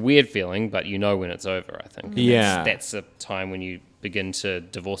 it's a weird feeling, but you know when it's over. I think that's a time when you begin to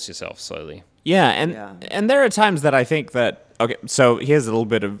divorce yourself slowly. And there are times that I think that so here's a little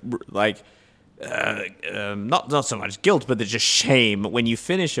bit of like not so much guilt, but there's just shame when you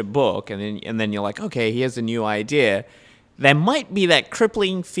finish a book and then you're like, okay, here's a new idea. There might be that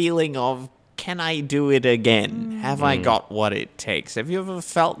crippling feeling of, can I do it again? Have I got what it takes? Have you ever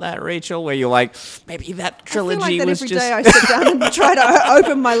felt that, Rachael, where you're like, maybe that trilogy I feel like that was every just... day I sit down and try to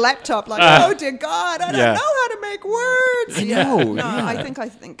open my laptop like, oh dear God, I don't know how to make words.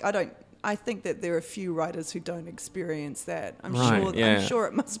 I think that there are a few writers who don't experience that. I'm sure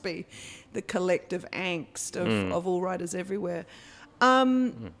it must be the collective angst of all writers everywhere.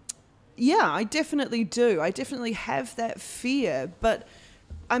 Yeah, I definitely do. I definitely have that fear, but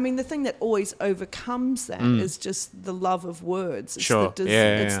I mean, the thing that always overcomes that is just the love of words. It's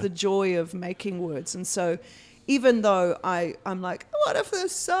it's the joy of making words. And so even though I'm like, what if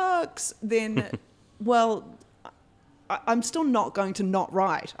this sucks? Then, well, I'm still not going to not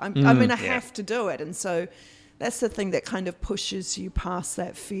write. I have to do it. And so that's the thing that kind of pushes you past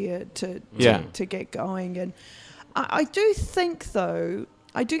that fear to get going. And I do think though,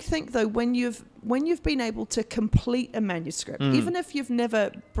 when you've been able to complete a manuscript, even if you've never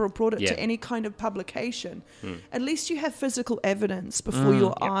brought it to any kind of publication, at least you have physical evidence before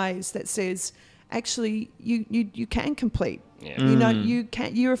your eyes that says, actually, you can complete.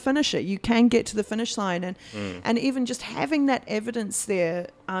 You're a finisher. You can get to the finish line, and even just having that evidence there.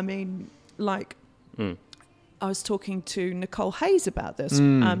 I mean, like. I was talking to Nicole Hayes about this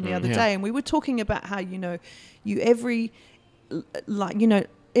the other day, and we were talking about how every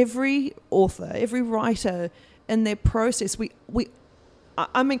author, every writer in their process,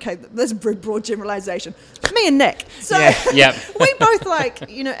 I mean, okay, there's a broad generalization. Me and Nick. So we both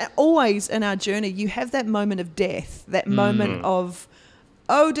always in our journey, you have that moment of death, that moment of,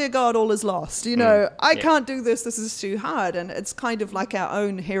 oh dear God, all is lost. I can't do this. This is too hard. And it's kind of like our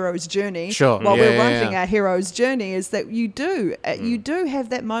own hero's journey. While we're writing our hero's journey, is that you do have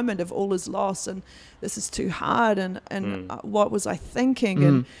that moment of all is lost and this is too hard. And what was I thinking?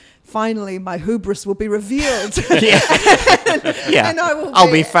 And finally, my hubris will be revealed. And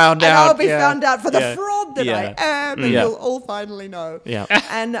I'll be found out. I'll be found out for the fraud that I am, and you'll all finally know.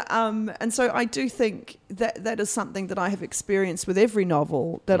 And so I do think that is something that I have experienced with every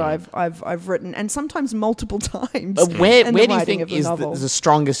novel that I've written, and sometimes multiple times. Where do you think is the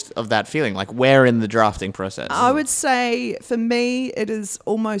strongest of that feeling? Like, where in the drafting process? I would say for me, it is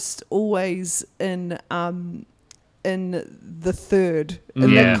almost always in the third,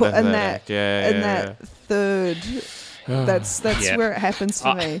 in that third. That's where it happens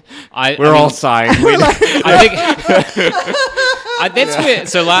for me. We're all sighing. I think that's where.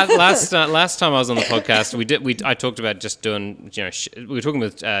 So last time I was on the podcast, I talked about just doing. We were talking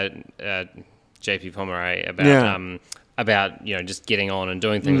with JP Pomeroy about just getting on and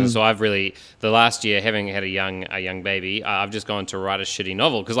doing things. And so I've really, the last year, having had a young baby, I've just gone to write a shitty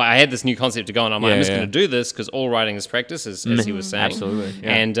novel because I had this new concept to go on. I'm like, I'm just going to do this because all writing is practice, as he was saying. Absolutely.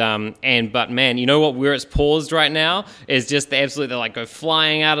 Yeah. But man, you know what? Where it's paused right now is just the absolute. They like go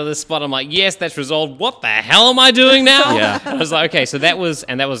flying out of this spot. I'm like, yes, that's resolved. What the hell am I doing now? And I was like, okay, so that was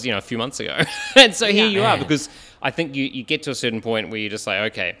a few months ago, and so here you are, because I think you get to a certain point where you're just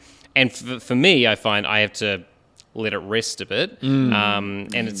like, okay, and for me, I find I have to let it rest a bit,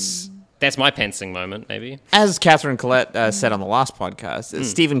 and that's my pantsing moment, maybe. As Catherine Collette said on the last podcast,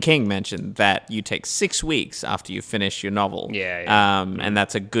 Stephen King mentioned that you take 6 weeks after you finish your novel. And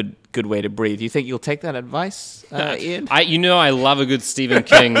that's a good way to breathe. You think you'll take that advice, Ian? I love a good Stephen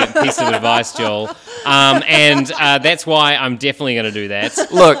King piece of advice, Joel, and that's why I'm definitely going to do that.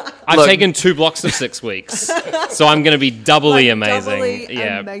 Look, I've taken 2 blocks of 6 weeks, so I'm going to be doubly amazing.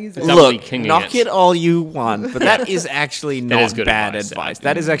 Amazing. Doubly Look, kinging knock it all you want, but that is actually not good bad advice.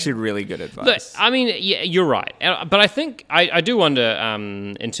 That is actually really good advice. Look, I mean, you're right, but I think I do wonder,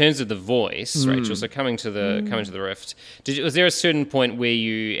 in terms of the voice, Rachel. So coming to the rift, was there a certain point where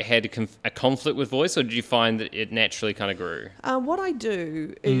you had a conflict with voice, or did you find that it naturally kind of grew? What I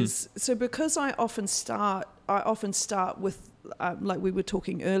do is, so because I often start with, like we were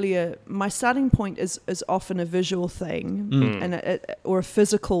talking earlier, my starting point is often a visual thing, or a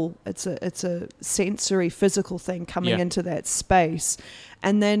physical. It's a sensory, physical thing coming into that space,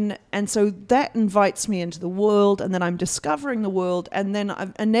 and so that invites me into the world, and then I'm discovering the world, and then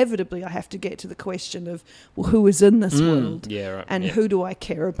inevitably I have to get to the question of, well, who is in this world, and who do I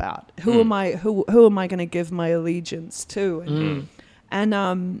care about? Who am I going to give my allegiance to?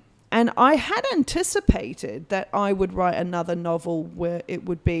 And I had anticipated that I would write another novel where it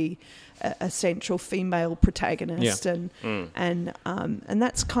would be a central female protagonist, and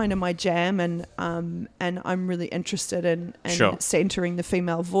that's kind of my jam, and I'm really interested in centering the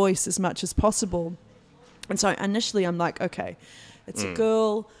female voice as much as possible. And so initially I'm like, okay, it's a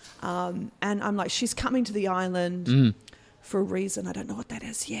girl, and I'm like, she's coming to the island for a reason. I don't know what that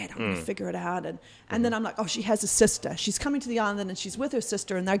is yet. I'm going to figure it out. And then I'm like, oh, she has a sister. She's coming to the island and she's with her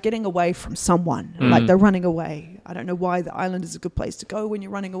sister, and they're getting away from someone. Like, they're running away. I don't know why the island is a good place to go when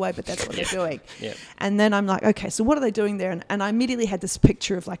you're running away, but that's what they're doing. And then I'm like, okay, so what are they doing there? And I immediately had this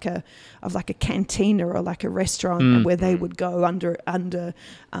picture of like a cantina or like a restaurant where they would go under an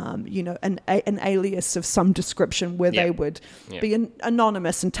alias of some description, where they would be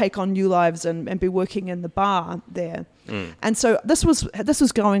anonymous and take on new lives and be working in the bar there. And so this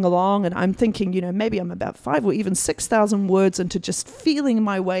was going along, and I'm thinking, maybe I'm about 5 or even 6,000 words into just feeling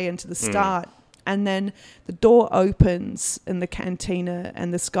my way into the start. And then the door opens in the cantina,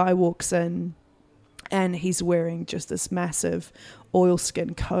 and this guy walks in, and he's wearing just this massive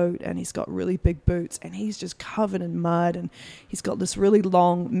oilskin coat, and he's got really big boots, and he's just covered in mud, and he's got this really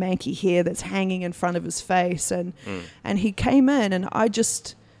long manky hair that's hanging in front of his face, and he came in, and I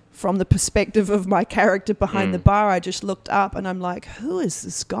just, from the perspective of my character behind the bar, I just looked up, and I'm like, who is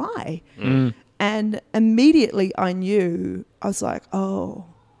this guy? And immediately I knew, I was like, oh,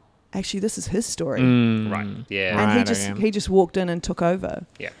 actually this is his story. Right. Yeah. And he just walked in and took over.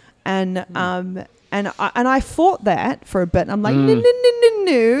 Yeah. And I fought that for a bit. And I'm like,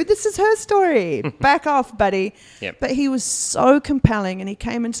 no, this is her story. Back off, buddy. Yep. But he was so compelling, and he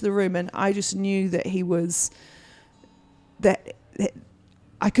came into the room, and I just knew that he was that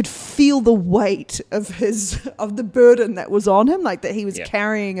I could feel the weight of the burden that was on him, like that he was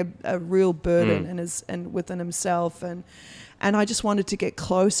carrying a real burden within himself, and I just wanted to get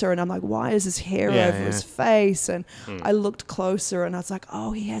closer, and I'm like, why is his hair over his face? And I looked closer, and I was like,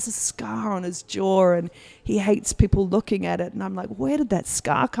 oh, he has a scar on his jaw, and he hates people looking at it. And I'm like, where did that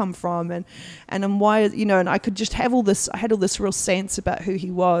scar come from? And why, and I could just have all this. I had all this real sense about who he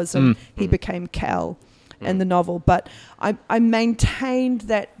was, and he became Cal in the novel, but I maintained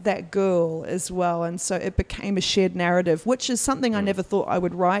that girl as well, and so it became a shared narrative, which is something I never thought I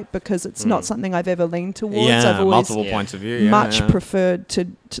would write, because it's not something I've ever leaned towards. I've always multiple points of view, much preferred to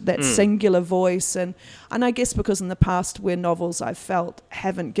that singular voice, and I guess because in the past where novels I've felt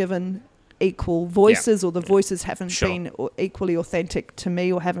haven't given equal voices, or the voices haven't been equally authentic to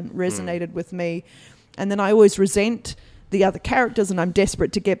me, or haven't resonated with me, and then I always resent the other characters, and I'm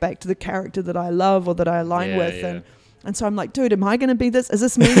desperate to get back to the character that I love or that I align with. And so I'm like, dude, am I going to be this? Is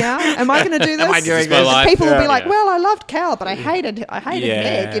this me now? Am I going to do this? Am I doing this? People will be like, well, I loved Cal, but I hated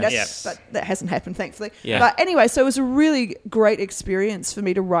Meg, but that hasn't happened, thankfully. But anyway, so it was a really great experience for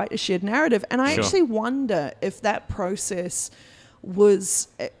me to write a shared narrative. And I actually wonder if that process was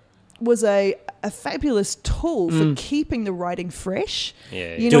was a fabulous tool for keeping the writing fresh.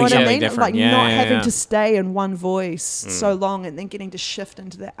 Yeah, you know Doing what I something mean? different. Like Yeah, not yeah, having yeah. to stay in one voice so long and then getting to shift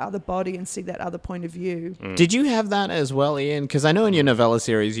into that other body and see that other point of view. Did you have that as well, Ian? Because I know in your novella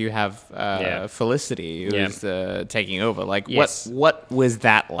series you have Yeah. Felicity who's taking over. Like, Yes. what was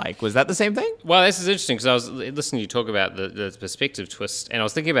that like? Was that the same thing? Well, this is interesting because I was listening to you talk about the perspective twist, and I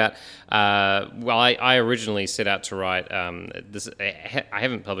was thinking about. I originally set out to write this. I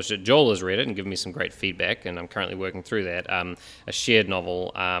haven't published it. Joel has read it and given me some great feedback, and I'm currently working through that. A shared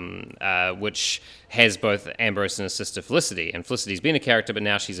novel, which has both Ambrose and his sister Felicity, and Felicity's been a character, but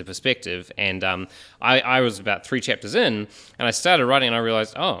now she's a perspective. And I was about 3 chapters in, and I started writing, and I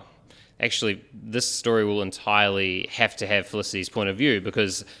realized, actually, this story will entirely have to have Felicity's point of view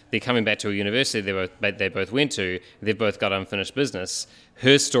because they're coming back to a university they both went to. They've both got unfinished business.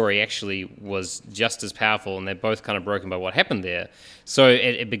 Her story actually was just as powerful, and they're both kind of broken by what happened there. So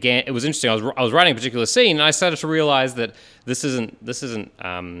it began. It was interesting. I was writing a particular scene, and I started to realize that this isn't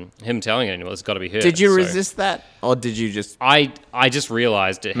him telling it anymore. It's got to be her. Did you So resist that, or did you just? I just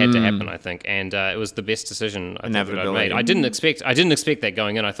realized it had to happen. I think, and it was the best decision I think that I'd Inevitability. made. I didn't expect that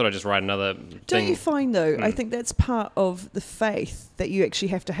going in. I thought I'd just write another Don't thing. you find, though, I think that's part of the faith that you actually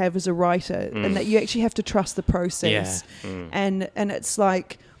have to have as a writer and that you actually have to trust the process. And it's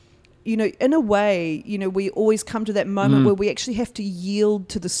like, you know, in a way, you know, we always come to that moment where we actually have to yield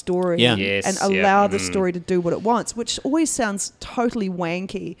to the story Yeah. Yes, and yeah. allow the story to do what it wants, which always sounds totally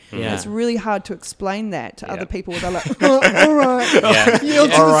wanky. Yeah. It's really hard to explain that to other people. They're like, all right, Yeah.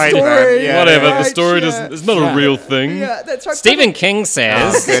 yield to All the right, story. man. Yeah. Whatever. Right, The story yeah. it's not a real thing. Yeah, that's right. Stephen King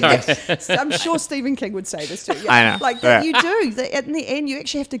says. I'm sure Stephen King would say this too. Yeah. I know. Like that you do. That in the end, you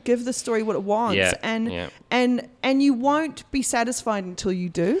actually have to give the story what it wants, Yeah, and yeah. and you won't be satisfied until you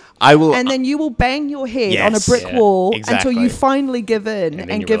do. I will. And then you will bang your head on a Yes. brick Yeah, wall exactly. until you finally give in And then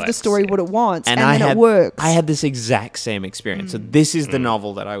and you give the relax, story yeah. what it wants, and I then had, it works. I had this exact same experience. So this is the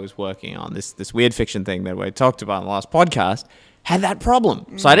novel that I was working on. This weird fiction thing that we talked about in the last podcast had that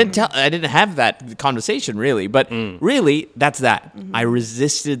problem. So I didn't have that conversation really, but really that's that. I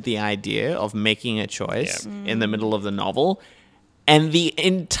resisted the idea of making a choice in the middle of the novel. And the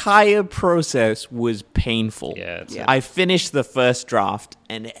entire process was painful. Yeah, it's- I finished the first draft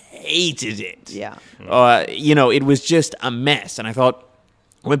and hated it. Yeah. It was just a mess. And I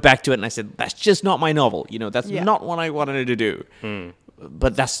went back to it and I said, that's just not my novel. That's Yeah. not what I wanted to do.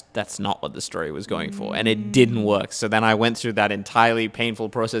 But that's not what the story was going for. And it didn't work. So then I went through that entirely painful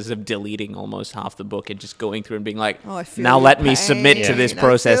process of deleting almost half the book and just going through and being like, Oh, I feel now your let me pain. submit to this I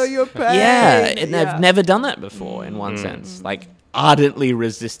process. feel your pain. Yeah. And Yeah. I've never done that before in one sense. Like, ardently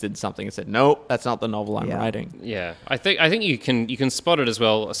resisted something and said, nope, that's not the novel I'm writing. Yeah, I think you can spot it as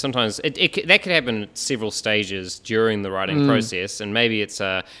well. Sometimes that could happen at several stages during the writing process, and maybe it's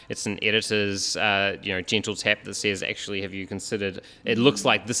an editor's gentle tap that says, actually, have you considered? It looks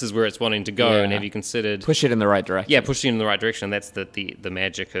like this is where it's wanting to go, and have you considered Push it in the right direction. Yeah, pushing in the right direction. That's the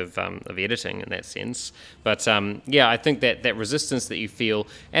magic of editing in that sense. But I think that resistance that you feel,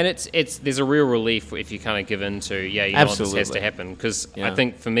 and there's a real relief if you kind of give in to you know what, this has to happen. Because I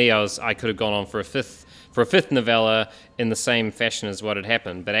think for me, I could have gone on for a fifth novella in the same fashion as what had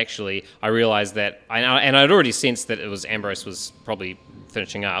happened, but actually I realized that I'd already sensed that it was Ambrose was probably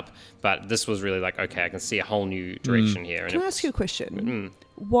finishing up, but this was really like, okay, I can see a whole new direction here. Can I ask you a question?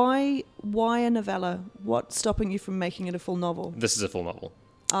 Why a novella? What's stopping you from making it a full novel? This is a full novel.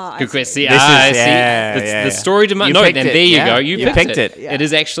 I Good see. question. This is- The story demand. You No, picked and it, there you yeah. go. You picked it. Yeah. It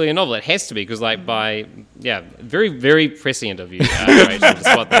is actually a novel. It has to be because, very, very prescient of you, Rachel, to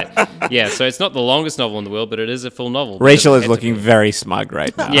spot that. Yeah, so it's not the longest novel in the world, but it is a full novel. Rachel because is it had to looking be. very smug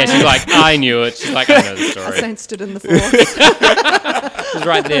right now. Yeah, she's like, I knew it. She's like, I know the I story. sensed it in the force. It was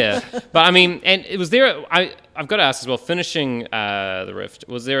right there. But I mean, and it was there. I've got to ask as well. Finishing the Rift,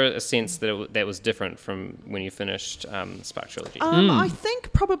 was there a sense that that was different from when you finished Spark Trilogy? I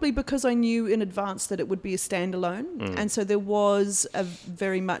think probably because I knew in advance that it would be a standalone, and so there was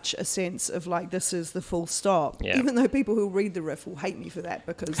very much a sense of like, this is the full stop. Yeah. Even though people who read the Rift will hate me for that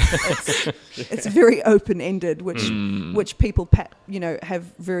because it's very open ended, which people have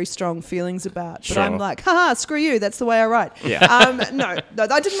very strong feelings about. But I'm Sure. like, haha, screw you. That's the way I write. Yeah. No,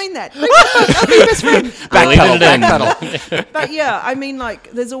 I didn't mean that. I'll be your best friend. Backpedal. But yeah, I mean,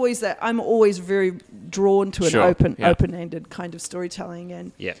 like, there's always that. I'm always very drawn to an Sure, open-ended kind of storytelling,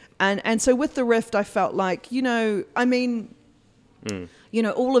 and so with the Rift, I felt like, all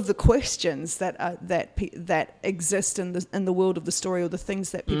of the questions that exist in the world of the story, or the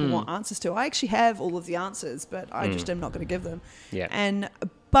things that people want answers to. I actually have all of the answers, but I just am not going to give them. Yeah. And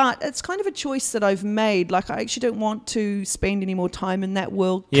But it's kind of a choice that I've made. Like, I actually don't want to spend any more time in that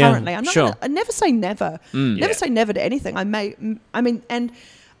world currently. I'm not sure. I never say never. Never say never to anything.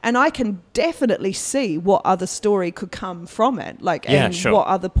 And I can definitely see what other story could come from it, like, and what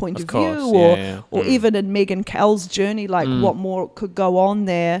other point of view, or even in Meg and Cal's journey, like what more could go on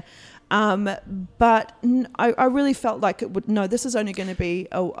there. But I really felt like this is only going to be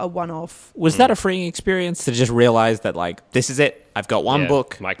a one-off. Was that a freeing experience to just realize that, like, this is it? I've got one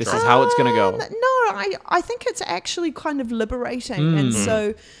book. This is how it's going to go. No, I think it's actually kind of liberating. And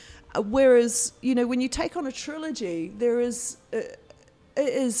so, whereas, when you take on a trilogy, there is... it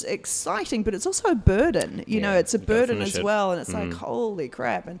is exciting, but it's also a burden. It's a burden as well, and it's like, holy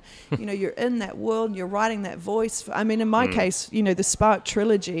crap! And you're in that world, and you're writing that voice. In my case, the Spark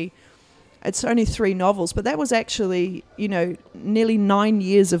trilogy, it's only 3 novels, but that was actually nearly 9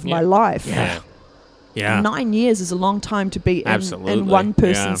 years of my life. Yeah. 9 years is a long time to be in one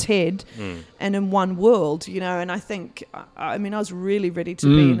person's head and in one world. And I think, I was really ready to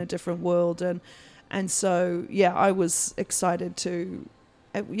be in a different world, and so I was excited to.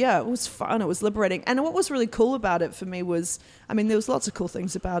 It was fun. It was liberating. And what was really cool about it for me was, there was lots of cool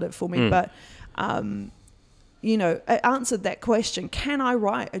things about it for me, but, it answered that question. Can I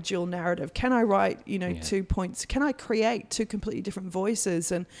write a dual narrative? Can I write, 2 points? Can I create 2 completely different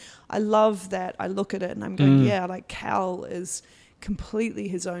voices? And I love that. I look at it and I'm going, like Cal is completely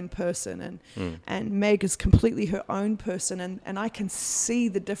his own person, and Meg is completely her own person. And I can see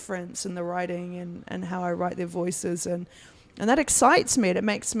the difference in the writing and how I write their voices. And that excites me. It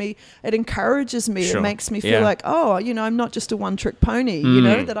encourages me. Sure. It makes me feel like, I'm not just a one-trick pony,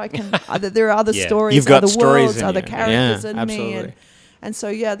 that I can, that there are other stories, you've got other stories worlds, in other you. characters in absolutely. me. And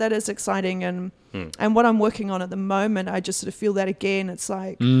so, that is exciting. And what I'm working on at the moment, I just sort of feel that again. It's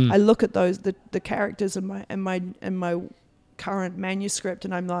like, I look at those, the characters in my current manuscript,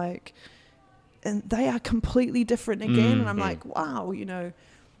 and I'm like, and they are completely different again. And I'm like, wow,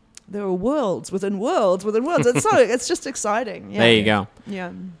 there are worlds within worlds within worlds. It's just exciting. There you go.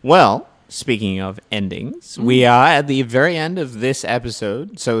 Yeah. Well, speaking of endings, we are at the very end of this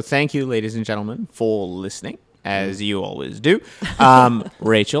episode. So thank you, ladies and gentlemen, for listening, as you always do.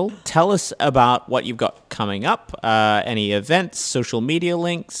 Rachel, tell us about what you've got coming up. Any events, social media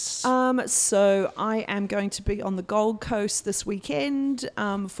links? So I am going to be on the Gold Coast this weekend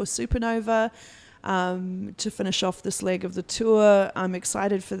for Supernova. To finish off this leg of the tour. I'm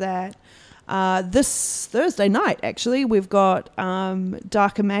excited for that. This Thursday night, actually, we've got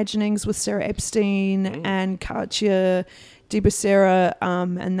Dark Imaginings with Sarah Epstein and Katya DeBecerra,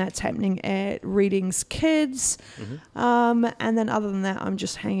 and that's happening at Readings Kids. And then other than that, I'm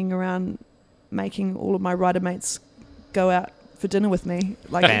just hanging around making all of my writer mates go out for dinner with me,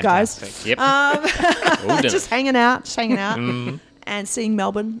 like you guys. Yep. Just hanging out. And seeing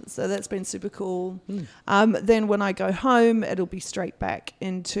Melbourne, so that's been super cool. Then when I go home, it'll be straight back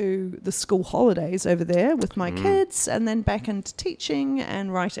into the school holidays over there with my kids, and then back into teaching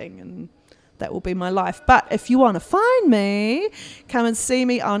and writing, and that will be my life. But if you want to find me, come and see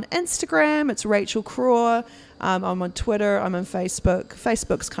me on Instagram. It's Rachael Craw. I'm on Twitter. I'm on Facebook.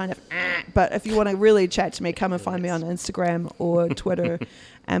 Facebook's kind of, but if you want to really chat to me, come and find me on Instagram or Twitter,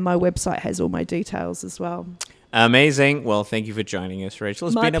 and my website has all my details as well. Amazing. Well, thank you for joining us, Rachel.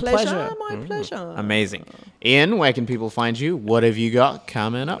 It's been a pleasure. My pleasure. Amazing. Ian, where can people find you? What have you got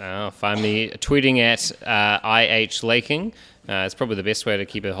coming up? Find me tweeting at IH Laking. It's probably the best way to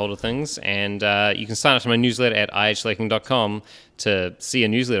keep a hold of things. And you can sign up to my newsletter at ihlaking.com to see a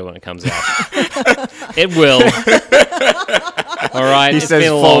newsletter when it comes out. It will. All right. He says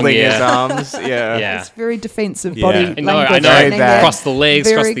folding his arms. Yeah. It's very defensive body language. I know. Cross the legs,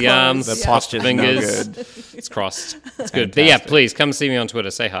 very cross the arms, the posture's fingers. no good. It's crossed. It's good. But yeah, please come see me on Twitter.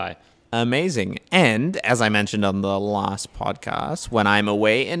 Say hi. Amazing. And as I mentioned on the last podcast, when I'm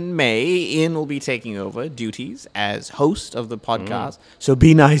away in May, Ian will be taking over duties as host of the podcast. So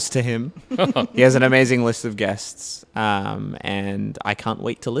be nice to him. He has an amazing list of guests, and I can't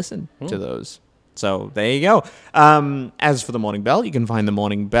wait to listen to those. So there you go. As for the Morning Bell, you can find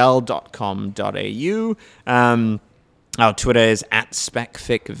themorningbell.com.au. Our Twitter is at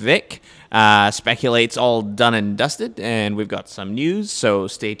SpecFicVic. Speculate's all done and dusted, and we've got some news, so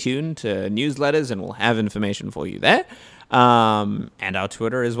stay tuned to newsletters, and we'll have information for you there. And our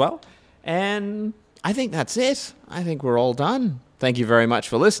Twitter as well. And I think that's it. I think we're all done. Thank you very much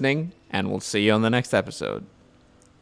for listening, and we'll see you on the next episode.